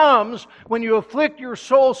only comes when you afflict your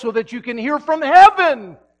soul so that you can hear from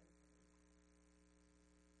heaven.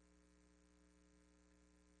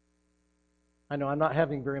 I know I'm not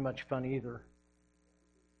having very much fun either.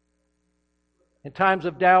 In times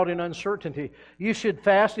of doubt and uncertainty. You should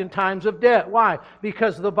fast in times of debt. Why?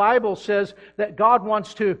 Because the Bible says that God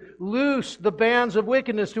wants to loose the bands of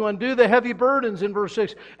wickedness, to undo the heavy burdens in verse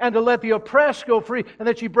 6, and to let the oppressed go free, and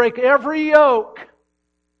that you break every yoke.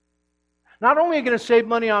 Not only are you going to save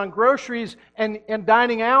money on groceries and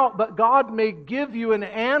dining out, but God may give you an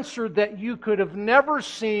answer that you could have never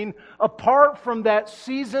seen apart from that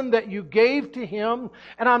season that you gave to Him.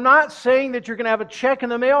 And I'm not saying that you're going to have a check in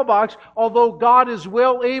the mailbox, although God is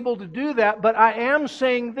well able to do that. But I am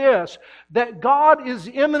saying this, that God is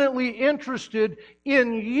eminently interested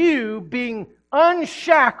in you being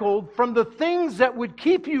unshackled from the things that would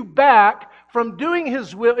keep you back from doing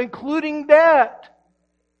His will, including debt.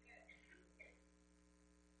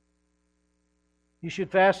 You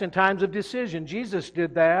should fast in times of decision. Jesus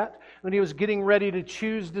did that when He was getting ready to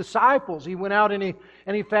choose disciples. He went out and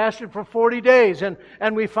he fasted for 40 days. And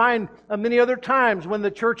we find many other times when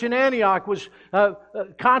the church in Antioch was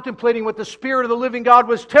contemplating what the Spirit of the living God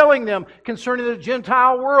was telling them concerning the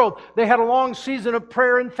Gentile world. They had a long season of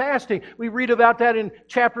prayer and fasting. We read about that in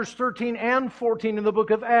chapters 13 and 14 in the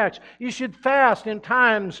book of Acts. You should fast in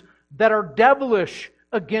times that are devilish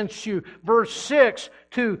against you. Verse 6,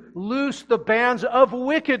 to loose the bands of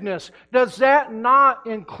wickedness. Does that not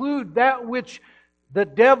include that which the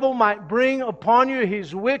devil might bring upon you?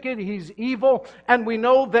 He's wicked, he's evil, and we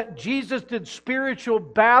know that Jesus did spiritual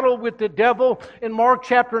battle with the devil in Mark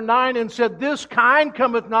chapter 9 and said, this kind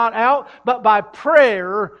cometh not out but by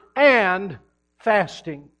prayer and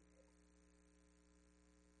fasting.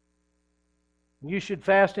 You should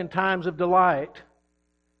fast in times of delight.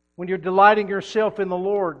 When you're delighting yourself in the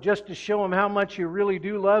Lord, just to show Him how much you really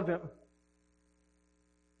do love Him.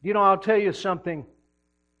 You know, I'll tell you something.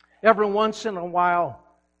 Every once in a while,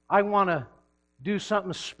 I want to do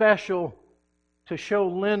something special to show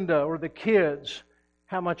Linda or the kids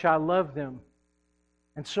how much I love them.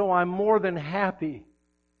 And so I'm more than happy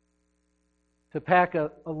to pack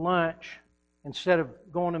a lunch instead of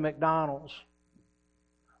going to McDonald's.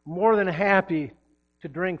 More than happy to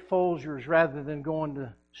drink Folgers rather than going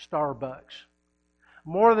to Starbucks.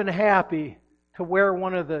 More than happy to wear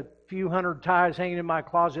one of the few hundred ties hanging in my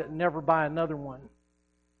closet and never buy another one.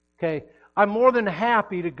 Okay? I'm more than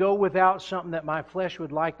happy to go without something that my flesh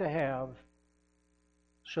would like to have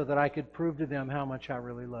so that I could prove to them how much I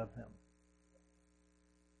really love them.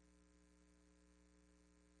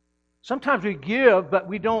 Sometimes we give, but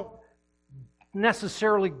we don't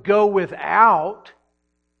necessarily go without.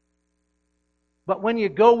 But when you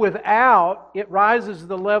go without, it rises to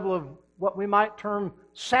the level of what we might term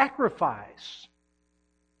sacrifice.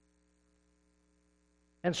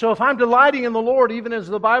 And so if I'm delighting in the Lord, even as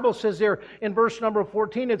the Bible says there in verse number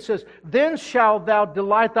 14, it says, "Then shalt thou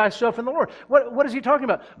delight thyself in the Lord." What is he talking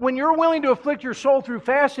about? When you're willing to afflict your soul through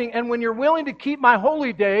fasting, and when you're willing to keep my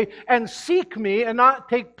holy day and seek me and not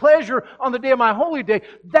take pleasure on the day of my holy day,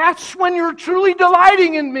 that's when you're truly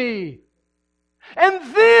delighting in me. And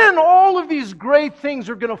then all of these great things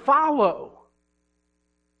are going to follow.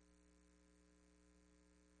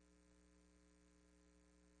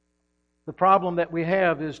 The problem that we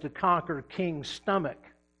have is to conquer King's stomach.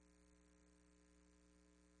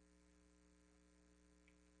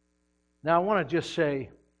 Now, I want to just say,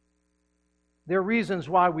 there are reasons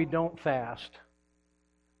why we don't fast.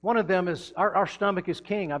 One of them is our stomach is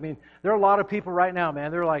king. I mean, there are a lot of people right now,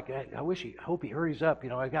 man, they're like, I hope he hurries up.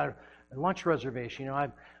 I got a lunch reservation.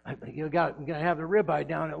 I'm going to have the ribeye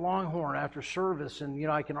down at Longhorn after service,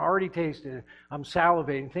 and I can already taste it. I'm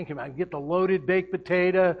salivating, thinking about it. I get the loaded baked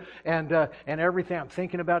potato and everything. I'm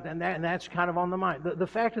thinking about that, and that's kind of on the mind. The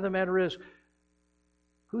fact of the matter is,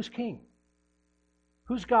 who's king?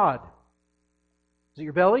 Who's God? Is it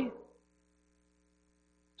your belly?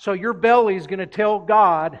 So your belly is going to tell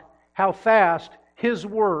God how fast His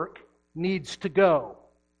work needs to go.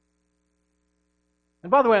 And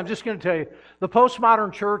by the way, I'm just going to tell you, the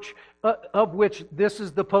postmodern church, of which this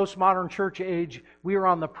is the postmodern church age, we are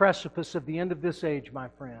on the precipice of the end of this age, my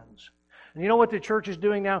friends. And you know what the church is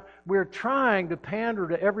doing now? We're trying to pander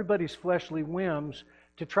to everybody's fleshly whims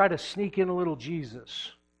to try to sneak in a little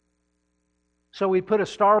Jesus. So we put a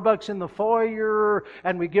Starbucks in the foyer,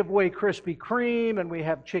 and we give away Krispy Kreme, and we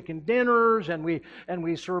have chicken dinners, and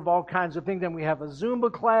we serve all kinds of things. Then we have a Zumba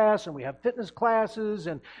class, and we have fitness classes,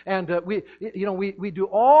 and we do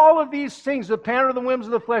all of these things to pander to the whims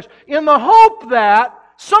of the flesh, in the hope that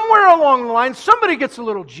somewhere along the line somebody gets a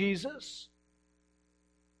little Jesus.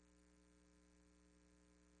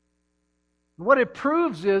 What it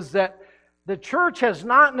proves is that the church has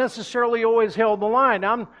not necessarily always held the line.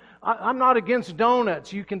 I'm not against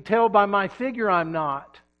donuts. You can tell by my figure I'm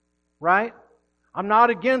not. Right? I'm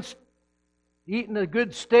not against eating a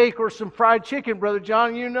good steak or some fried chicken, Brother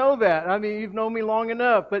John. You know that. I mean, you've known me long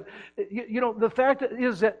enough. But, the fact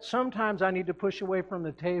is that sometimes I need to push away from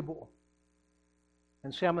the table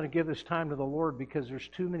and say, I'm going to give this time to the Lord because there's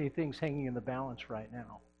too many things hanging in the balance right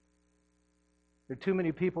now. There are too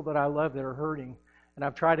many people that I love that are hurting. And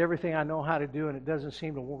I've tried everything I know how to do, and it doesn't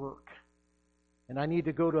seem to work. And I need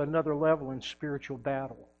to go to another level in spiritual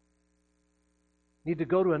battle. Need to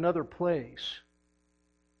go to another place.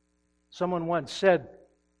 Someone once said,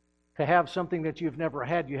 to have something that you've never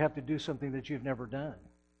had, you have to do something that you've never done.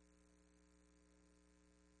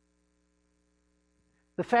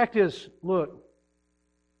 The fact is, look,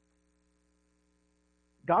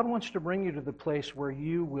 God wants to bring you to the place where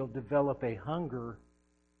you will develop a hunger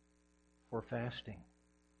for fasting.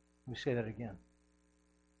 Let me say that again.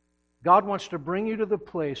 God wants to bring you to the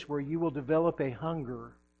place where you will develop a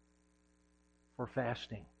hunger for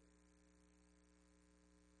fasting.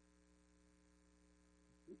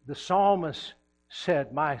 The psalmist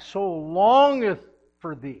said, "My soul longeth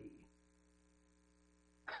for thee,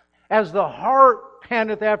 as the hart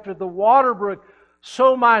panteth after the water brook,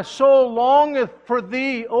 so my soul longeth for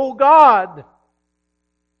thee, O God."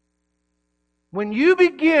 When you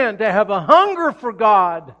begin to have a hunger for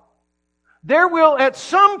God, there will at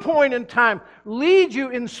some point in time lead you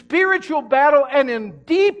in spiritual battle and in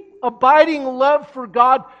deep abiding love for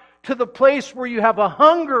God to the place where you have a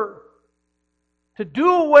hunger to do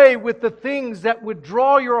away with the things that would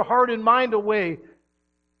draw your heart and mind away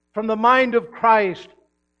from the mind of Christ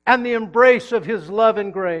and the embrace of His love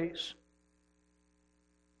and grace.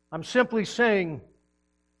 I'm simply saying,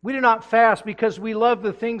 we do not fast because we love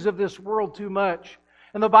the things of this world too much.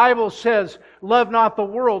 And the Bible says, love not the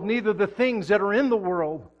world, neither the things that are in the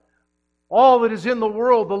world. All that is in the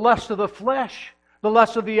world, the lust of the flesh, The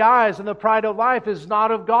lust of the eyes and the pride of life is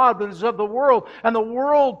not of God, but is of the world. And the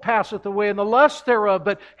world passeth away, and the lust thereof.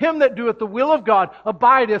 But him that doeth the will of God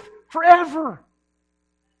abideth forever.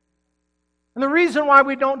 And the reason why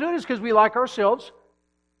we don't do it is because we like ourselves,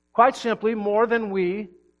 quite simply, more than we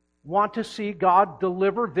want to see God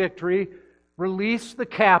deliver victory, release the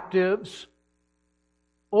captives,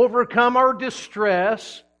 overcome our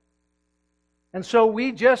distress. And so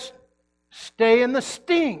we just stay in the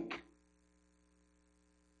stink.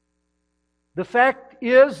 The fact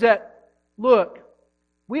is that, look,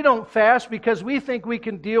 we don't fast because we think we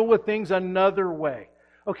can deal with things another way.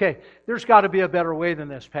 Okay, there's got to be a better way than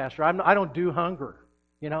this, Pastor. I don't do hunger,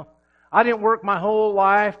 I didn't work my whole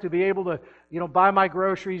life to be able to, buy my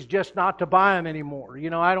groceries just not to buy them anymore.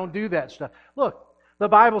 I don't do that stuff. Look, the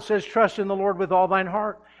Bible says, trust in the Lord with all thine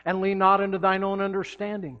heart, and lean not unto thine own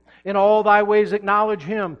understanding. In all thy ways acknowledge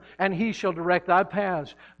Him, and He shall direct thy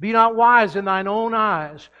paths. Be not wise in thine own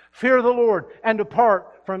eyes. Fear the Lord, and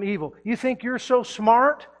depart from evil. You think you're so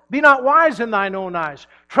smart? Be not wise in thine own eyes.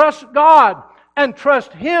 Trust God, and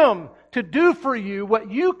trust Him to do for you what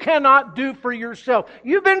you cannot do for yourself.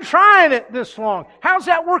 You've been trying it this long. How's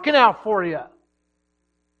that working out for you?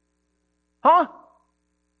 Huh?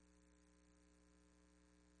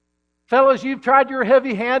 Fellas, you've tried your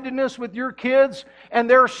heavy-handedness with your kids, and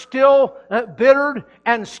they're still bittered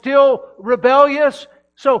and still rebellious.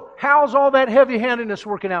 So how's all that heavy-handedness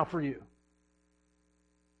working out for you?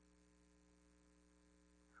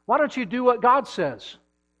 Why don't you do what God says?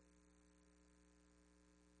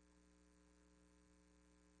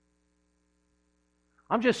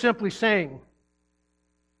 I'm just simply saying,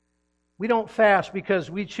 we don't fast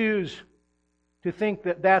because we choose to think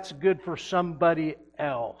that that's good for somebody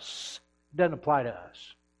else. It doesn't apply to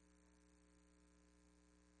us.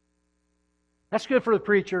 That's good for the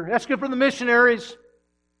preacher. That's good for the missionaries.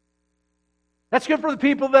 That's good for the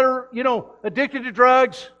people that are, addicted to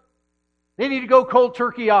drugs. They need to go cold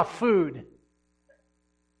turkey off food.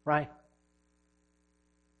 Right?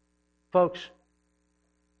 Folks,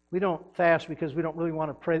 we don't fast because we don't really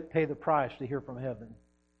want to pay the price to hear from heaven.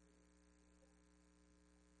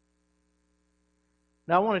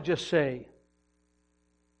 Now I want to just say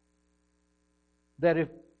that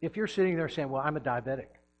if you're sitting there saying, well, I'm a diabetic,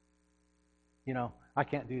 I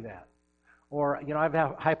can't do that. Or, I've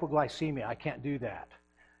had hypoglycemia, I can't do that.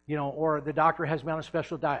 Or the doctor has me on a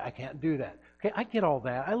special diet, I can't do that. Okay, I get all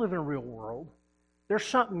that. I live in a real world. There's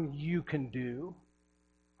something you can do.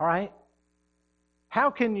 All right? How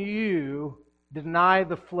can you deny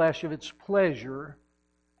the flesh of its pleasure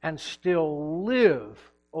and still live,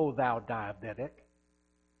 O thou diabetic?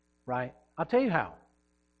 Right? I'll tell you how.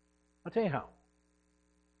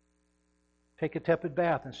 Take a tepid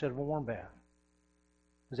bath instead of a warm bath.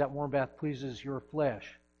 Because that warm bath pleases your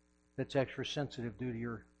flesh that's extra sensitive due to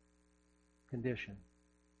your condition.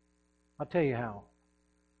 I'll tell you how.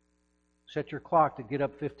 Set your clock to get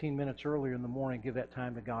up 15 minutes earlier in the morning and give that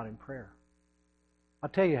time to God in prayer. I'll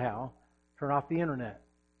tell you how. Turn off the internet.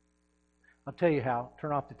 I'll tell you how.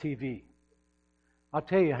 Turn off the TV. I'll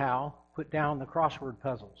tell you how. Put down the crossword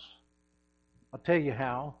puzzles. I'll tell you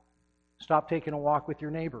how. Stop taking a walk with your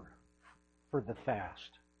neighbor for the fast.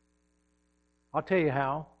 I'll tell you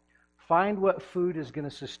how. Find what food is going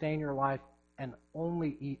to sustain your life and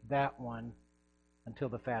only eat that one until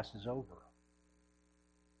the fast is over.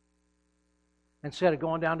 Instead of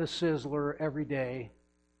going down to Sizzler every day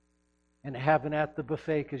and having at the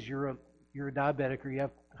buffet because you're a diabetic or you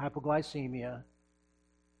have hypoglycemia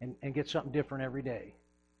and get something different every day.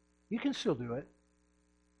 You can still do it.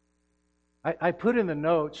 I put in the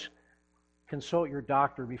notes, consult your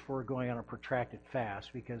doctor before going on a protracted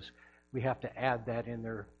fast because we have to add that in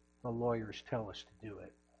there. The lawyers tell us to do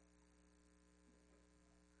it.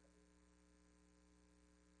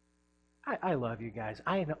 I love you guys.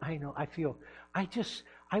 I know.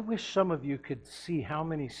 I wish some of you could see how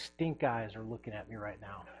many stink eyes are looking at me right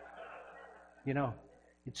now.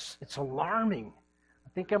 It's alarming. I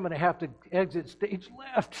think I'm going to have to exit stage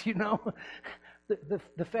left,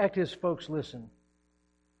 The fact is, folks, listen.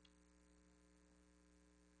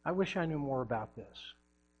 I wish I knew more about this.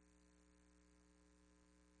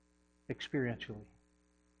 Experientially.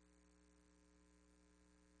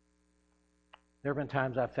 There have been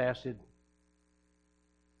times I've fasted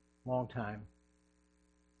long time.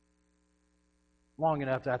 Long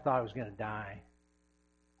enough that I thought I was going to die.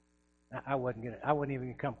 I wasn't even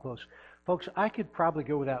going to come close. Folks, I could probably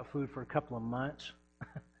go without food for a couple of months.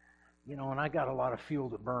 And I got a lot of fuel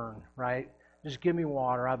to burn, right? Just give me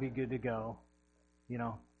water, I'll be good to go.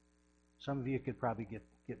 Some of you could probably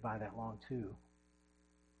get by that long too.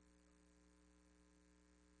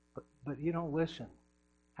 But listen.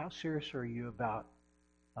 How serious are you about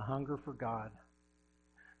a hunger for God?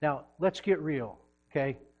 Now, let's get real,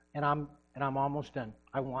 okay? And I'm almost done.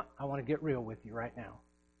 I want to get real with you right now.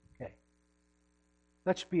 Okay.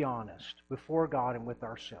 Let's be honest before God and with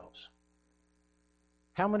ourselves.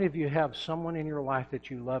 How many of you have someone in your life that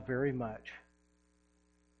you love very much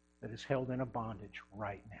that is held in a bondage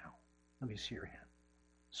right now? Let me see your hand.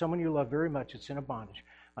 Someone you love very much that's in a bondage.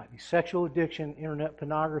 It might be sexual addiction, internet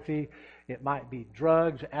pornography. It might be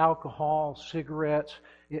drugs, alcohol, cigarettes.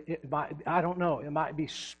 It might, I don't know. It might be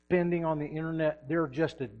spending on the internet. They're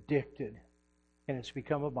just addicted, and it's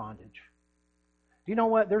become a bondage. Do you know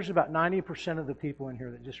what? There's about 90% of the people in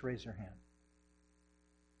here that just raise their hand.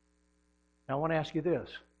 Now, I want to ask you this.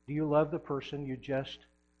 Do you love the person you just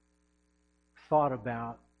thought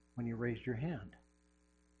about when you raised your hand?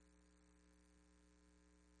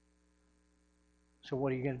 So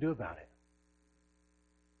what are you going to do about it?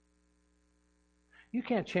 You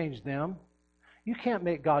can't change them. You can't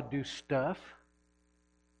make God do stuff.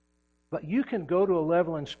 But you can go to a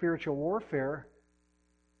level in spiritual warfare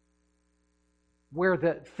where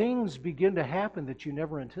that things begin to happen that you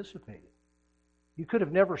never anticipated. You could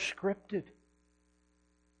have never scripted.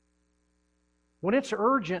 When it's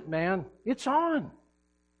urgent, man, it's on.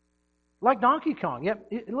 Like Donkey Kong.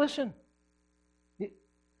 Listen.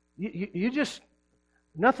 You just,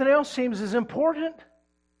 nothing else seems as important,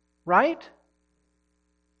 right?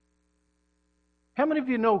 How many of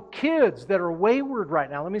you know kids that are wayward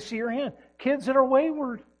right now? Let me see your hand. Kids that are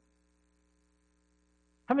wayward.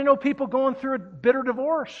 How many know people going through a bitter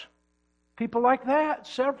divorce? People like that,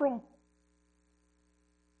 several.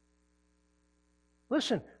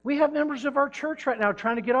 Listen, we have members of our church right now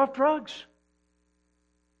trying to get off drugs,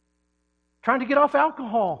 trying to get off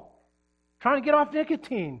alcohol, trying to get off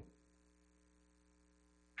nicotine,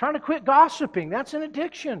 trying to quit gossiping. That's an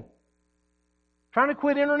addiction. Trying to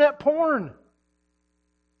quit internet porn.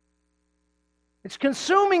 It's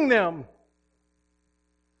consuming them.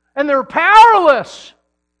 And they're powerless.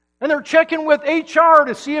 And they're checking with HR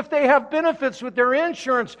to see if they have benefits with their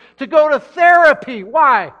insurance to go to therapy.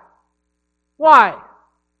 Why? Why?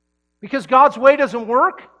 Because God's way doesn't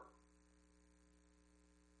work?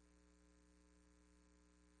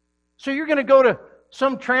 So you're going to go to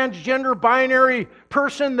some transgender binary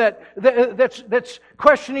person that's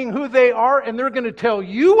questioning who they are, and they're going to tell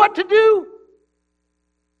you what to do?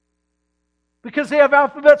 Because they have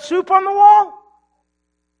alphabet soup on the wall?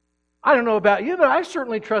 I don't know about you, but I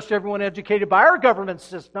certainly trust everyone educated by our government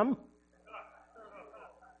system.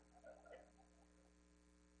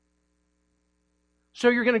 So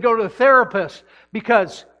you're going to go to the therapist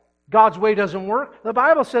because God's way doesn't work? The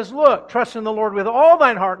Bible says, look, trust in the Lord with all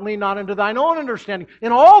thine heart and lean not into thine own understanding.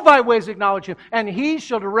 In all thy ways acknowledge Him, and He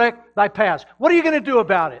shall direct thy paths. What are you going to do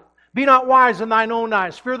about it? Be not wise in thine own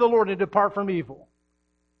eyes. Fear the Lord and depart from evil.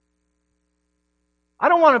 I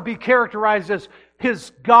don't want to be characterized as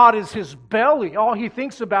his God is his belly. All he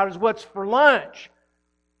thinks about is what's for lunch.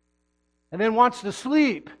 And then wants to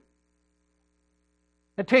sleep.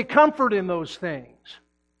 And take comfort in those things.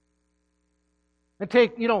 And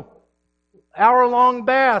take, hour-long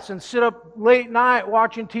baths and sit up late night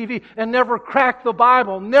watching TV and never crack the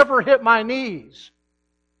Bible, never hit my knees.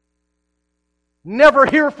 Never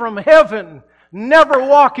hear from heaven. Never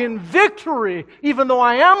walk in victory, even though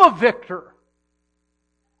I am a victor.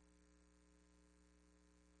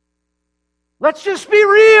 Let's just be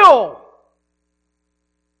real.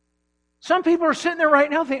 Some people are sitting there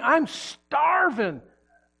right now thinking, I'm starving.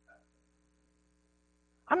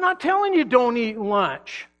 I'm not telling you don't eat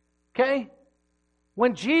lunch, okay?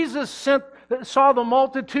 When Jesus saw the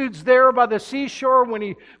multitudes there by the seashore, when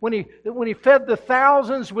he fed the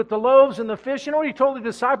thousands with the loaves and the fish, you know what He told the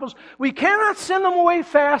disciples? We cannot send them away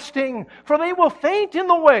fasting, for they will faint in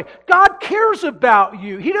the way. God cares about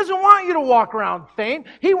you. He doesn't want you to walk around faint.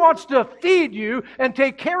 He wants to feed you and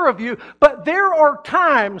take care of you. But there are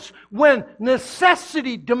times when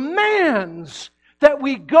necessity demands that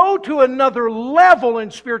we go to another level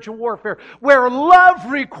in spiritual warfare. Where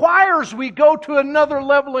love requires we go to another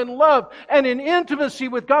level in love and in intimacy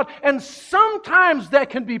with God. And sometimes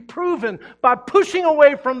that can be proven by pushing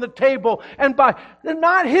away from the table and by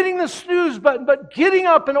not hitting the snooze button, but getting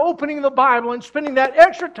up and opening the Bible and spending that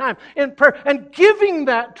extra time in prayer and giving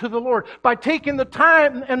that to the Lord by taking the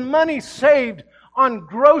time and money saved on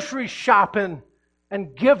grocery shopping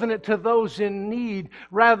and giving it to those in need,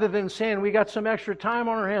 rather than saying, we got some extra time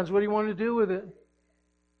on our hands, what do you want to do with it?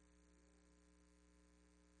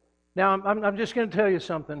 Now, I'm just going to tell you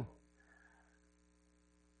something.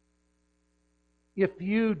 If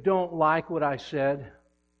you don't like what I said,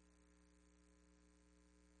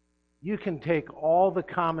 you can take all the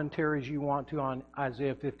commentaries you want to on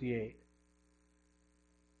Isaiah 58.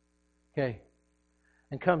 Okay?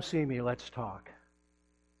 And come see me, let's talk.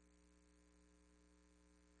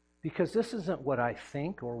 Because this isn't what I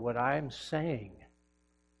think or what I'm saying.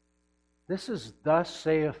 This is thus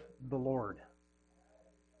saith the Lord.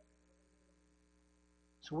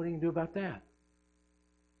 So what are you going to do about that?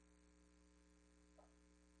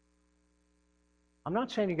 I'm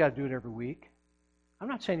not saying you got to do it every week. I'm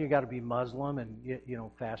not saying you got to be Muslim and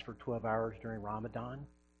fast for 12 hours during Ramadan.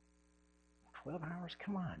 12 hours?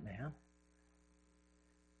 Come on, man.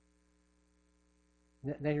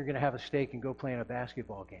 Then you're going to have a steak and go play in a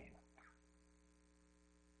basketball game.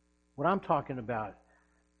 What I'm talking about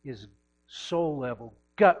is soul-level,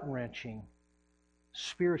 gut-wrenching,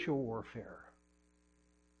 spiritual warfare.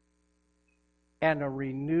 And a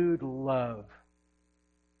renewed love.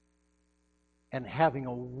 And having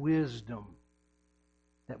a wisdom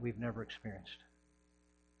that we've never experienced.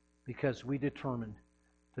 Because we determined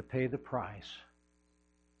to pay the price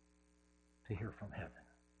to hear from heaven.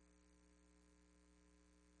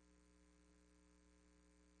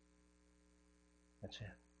 That's it.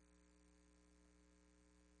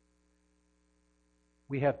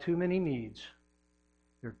 We have too many needs.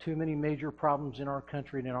 There are too many major problems in our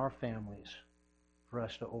country and in our families for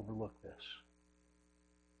us to overlook this.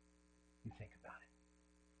 You think about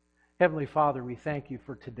it. Heavenly Father, we thank you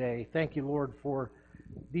for today. Thank you, Lord, for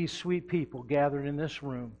these sweet people gathered in this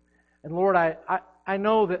room. And Lord, I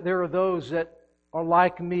know that there are those that are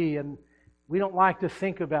like me, and we don't like to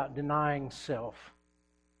think about denying self.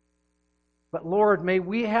 But Lord, may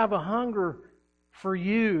we have a hunger for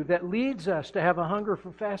you that leads us to have a hunger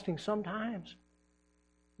for fasting sometimes.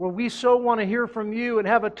 Where we so want to hear from you and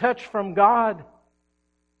have a touch from God.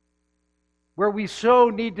 Where we so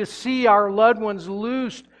need to see our loved ones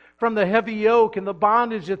loosed from the heavy yoke and the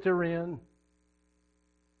bondage that they're in.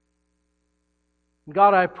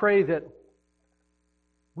 God, I pray that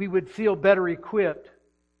we would feel better equipped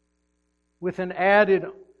with an added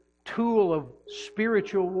tool of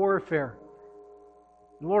spiritual warfare.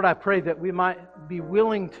 Lord, I pray that we might be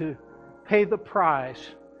willing to pay the price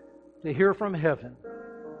to hear from heaven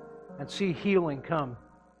and see healing come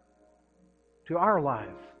to our life,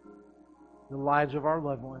 the lives of our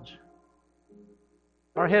loved ones.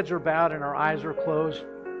 Our heads are bowed and our eyes are closed.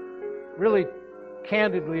 Really,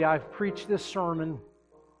 candidly, I've preached this sermon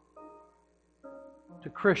to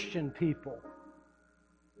Christian people.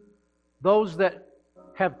 Those that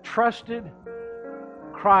have trusted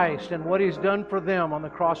Christ and what He's done for them on the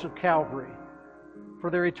cross of Calvary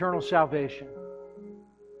for their eternal salvation.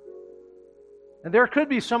 And there could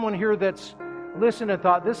be someone here that's listened and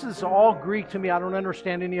thought, this is all Greek to me, I don't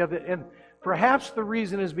understand any of it. And perhaps the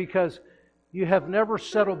reason is because you have never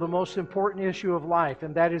settled the most important issue of life,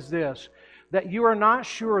 and that is this, that you are not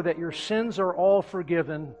sure that your sins are all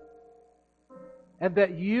forgiven and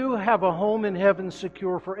that you have a home in heaven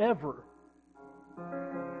secure forever.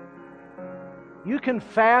 You can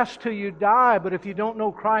fast till you die, but if you don't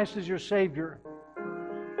know Christ as your Savior,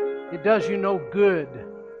 it does you no good.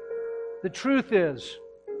 The truth is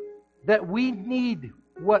that we need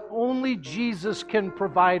what only Jesus can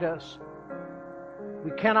provide us. We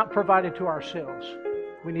cannot provide it to ourselves.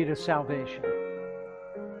 We need a salvation.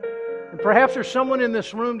 And perhaps there's someone in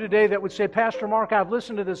this room today that would say, Pastor Mark, I've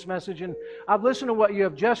listened to this message and I've listened to what you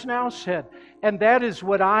have just now said, and that is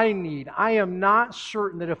what I need. I am not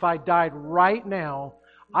certain that if I died right now,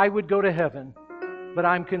 I would go to heaven, but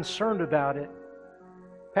I'm concerned about it.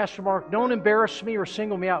 Pastor Mark, don't embarrass me or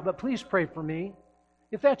single me out, but please pray for me.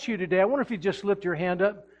 If that's you today, I wonder if you just lift your hand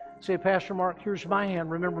up. Say, Pastor Mark, here's my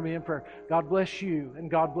hand. Remember me in prayer. God bless you,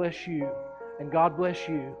 and God bless you, and God bless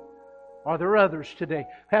you. Are there others today?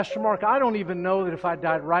 Pastor Mark, I don't even know that if I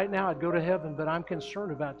died right now, I'd go to heaven, but I'm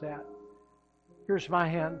concerned about that. Here's my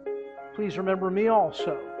hand. Please remember me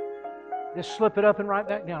also. Just slip it up and write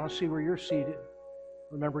back down. I'll see where you're seated.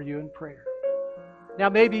 Remember you in prayer. Now,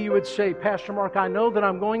 maybe you would say, Pastor Mark, I know that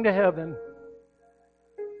I'm going to heaven,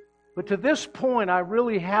 but to this point, I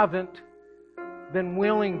really haven't been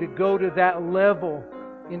willing to go to that level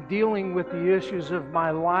in dealing with the issues of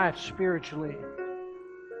my life spiritually.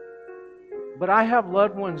 But I have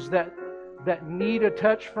loved ones that need a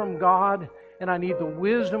touch from God, and I need the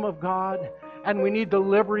wisdom of God, and we need the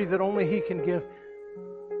liberty that only He can give.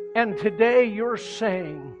 And today you're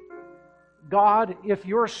saying, God, if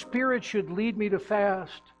your Spirit should lead me to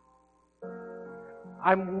fast,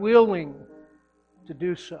 I'm willing to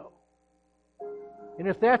do so. And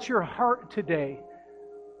if that's your heart today,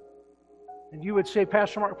 and you would say,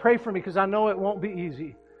 Pastor Mark, pray for me because I know it won't be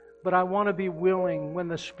easy, but I want to be willing when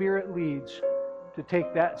the Spirit leads to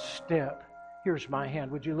take that step, here's my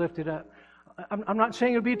hand. Would you lift it up? I'm not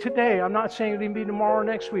saying it'll be today. I'm not saying it'll even be tomorrow or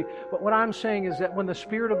next week. But what I'm saying is that when the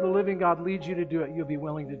Spirit of the living God leads you to do it, you'll be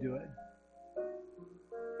willing to do it.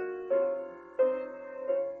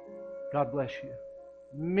 God bless you.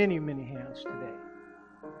 Many, many hands today.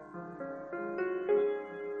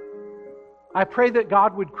 I pray that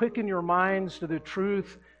God would quicken your minds to the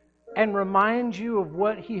truth and remind you of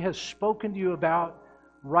what He has spoken to you about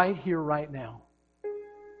right here, right now.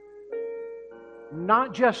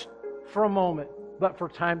 Not just for a moment, but for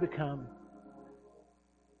time to come.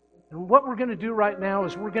 And what we're going to do right now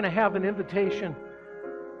is we're going to have an invitation.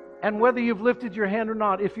 And whether you've lifted your hand or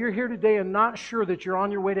not, if you're here today and not sure that you're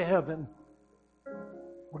on your way to heaven,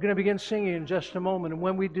 we're going to begin singing in just a moment. And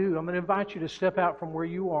when we do, I'm going to invite you to step out from where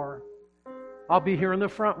you are. I'll be here in the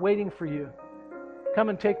front waiting for you. Come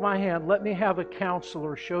and take my hand. Let me have a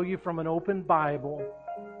counselor show you from an open Bible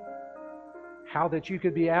how that you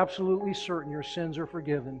could be absolutely certain your sins are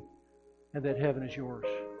forgiven and that heaven is yours.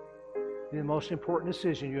 The most important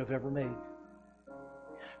decision you have ever made.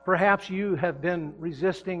 Perhaps you have been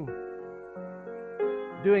resisting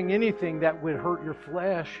doing anything that would hurt your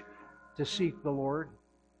flesh to seek the Lord.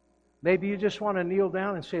 Maybe you just want to kneel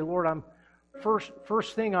down and say, Lord,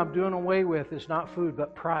 first thing I'm doing away with is not food,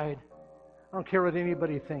 but pride. I don't care what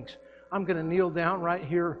anybody thinks. I'm going to kneel down right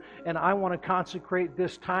here, and I want to consecrate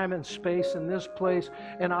this time and space in this place.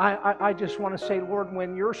 And I just want to say, Lord,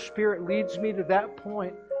 when your Spirit leads me to that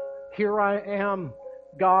point, here I am.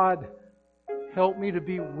 God, help me to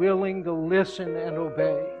be willing to listen and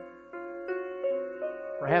obey.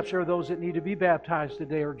 Perhaps there are those that need to be baptized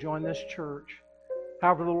today or join this church.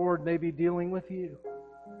 However the Lord may be dealing with you,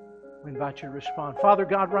 we invite you to respond. Father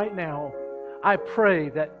God, right now, I pray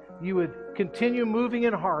that you would continue moving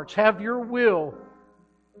in hearts. Have your will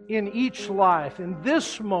in each life. In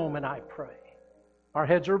this moment, I pray. Our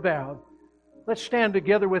heads are bowed. Let's stand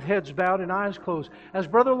together with heads bowed and eyes closed. As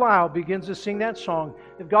Brother Lyle begins to sing that song,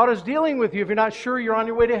 if God is dealing with you, if you're not sure you're on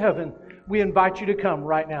your way to heaven, we invite you to come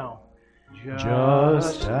right now.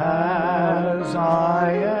 Just as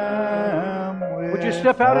I am. Would you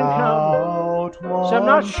step out and come? So I'm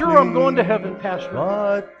not sure I'm going to heaven, Pastor.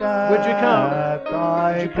 Would you come?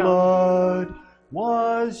 Thy blood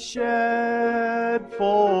was shed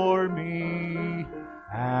for me,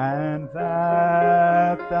 and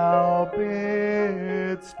that thou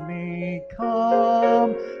bidst me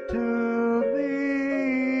come to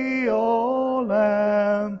thee, O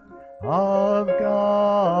Lamb of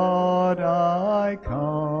God, I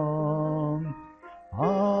come.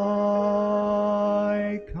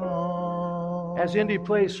 I come. As Indy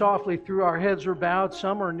plays softly through, our heads are bowed.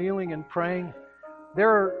 Some are kneeling and praying. There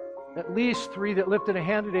are at least 3 that lifted a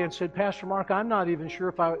hand today and said, Pastor Mark, I'm not even sure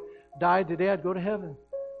if I died today, I'd go to heaven.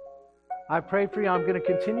 I prayed for you. I'm going to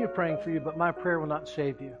continue praying for you, but my prayer will not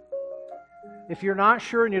save you. If you're not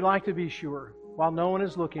sure and you'd like to be sure, while no one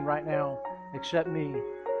is looking right now except me,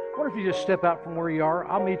 what if you just step out from where you are?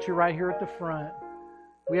 I'll meet you right here at the front.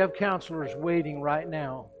 We have counselors waiting right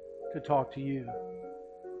now to talk to you.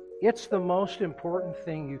 It's the most important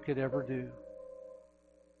thing you could ever do.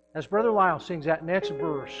 As Brother Lyle sings that next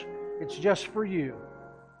verse, it's just for you.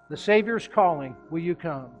 The Savior's calling. Will you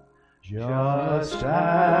come? Just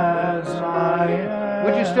as I am.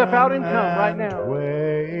 Would you step out and come right now?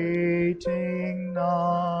 Waiting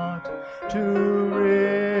not to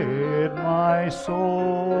rid my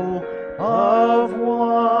soul of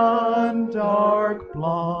one dark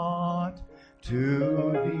blot,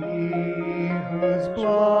 to thee whose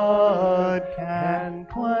blood can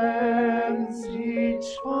cleanse each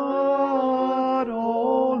spot,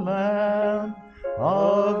 O Lamb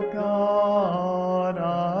of God,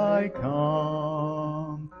 I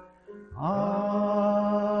come.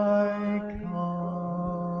 I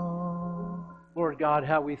come. Lord God,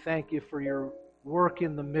 how we thank you for your work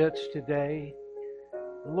in the midst today.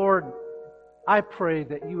 Lord, I pray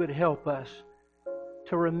that you would help us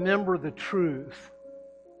to remember the truth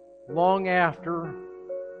long after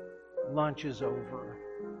lunch is over.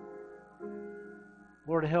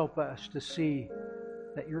 Lord, help us to see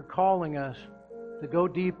that you're calling us to go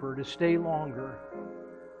deeper, to stay longer,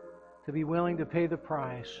 to be willing to pay the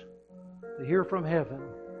price, to hear from heaven,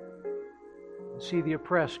 and see the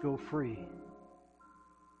oppressed go free.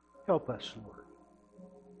 Help us, Lord.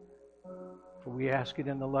 For we ask it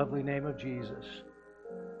in the lovely name of Jesus.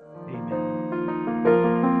 Amen.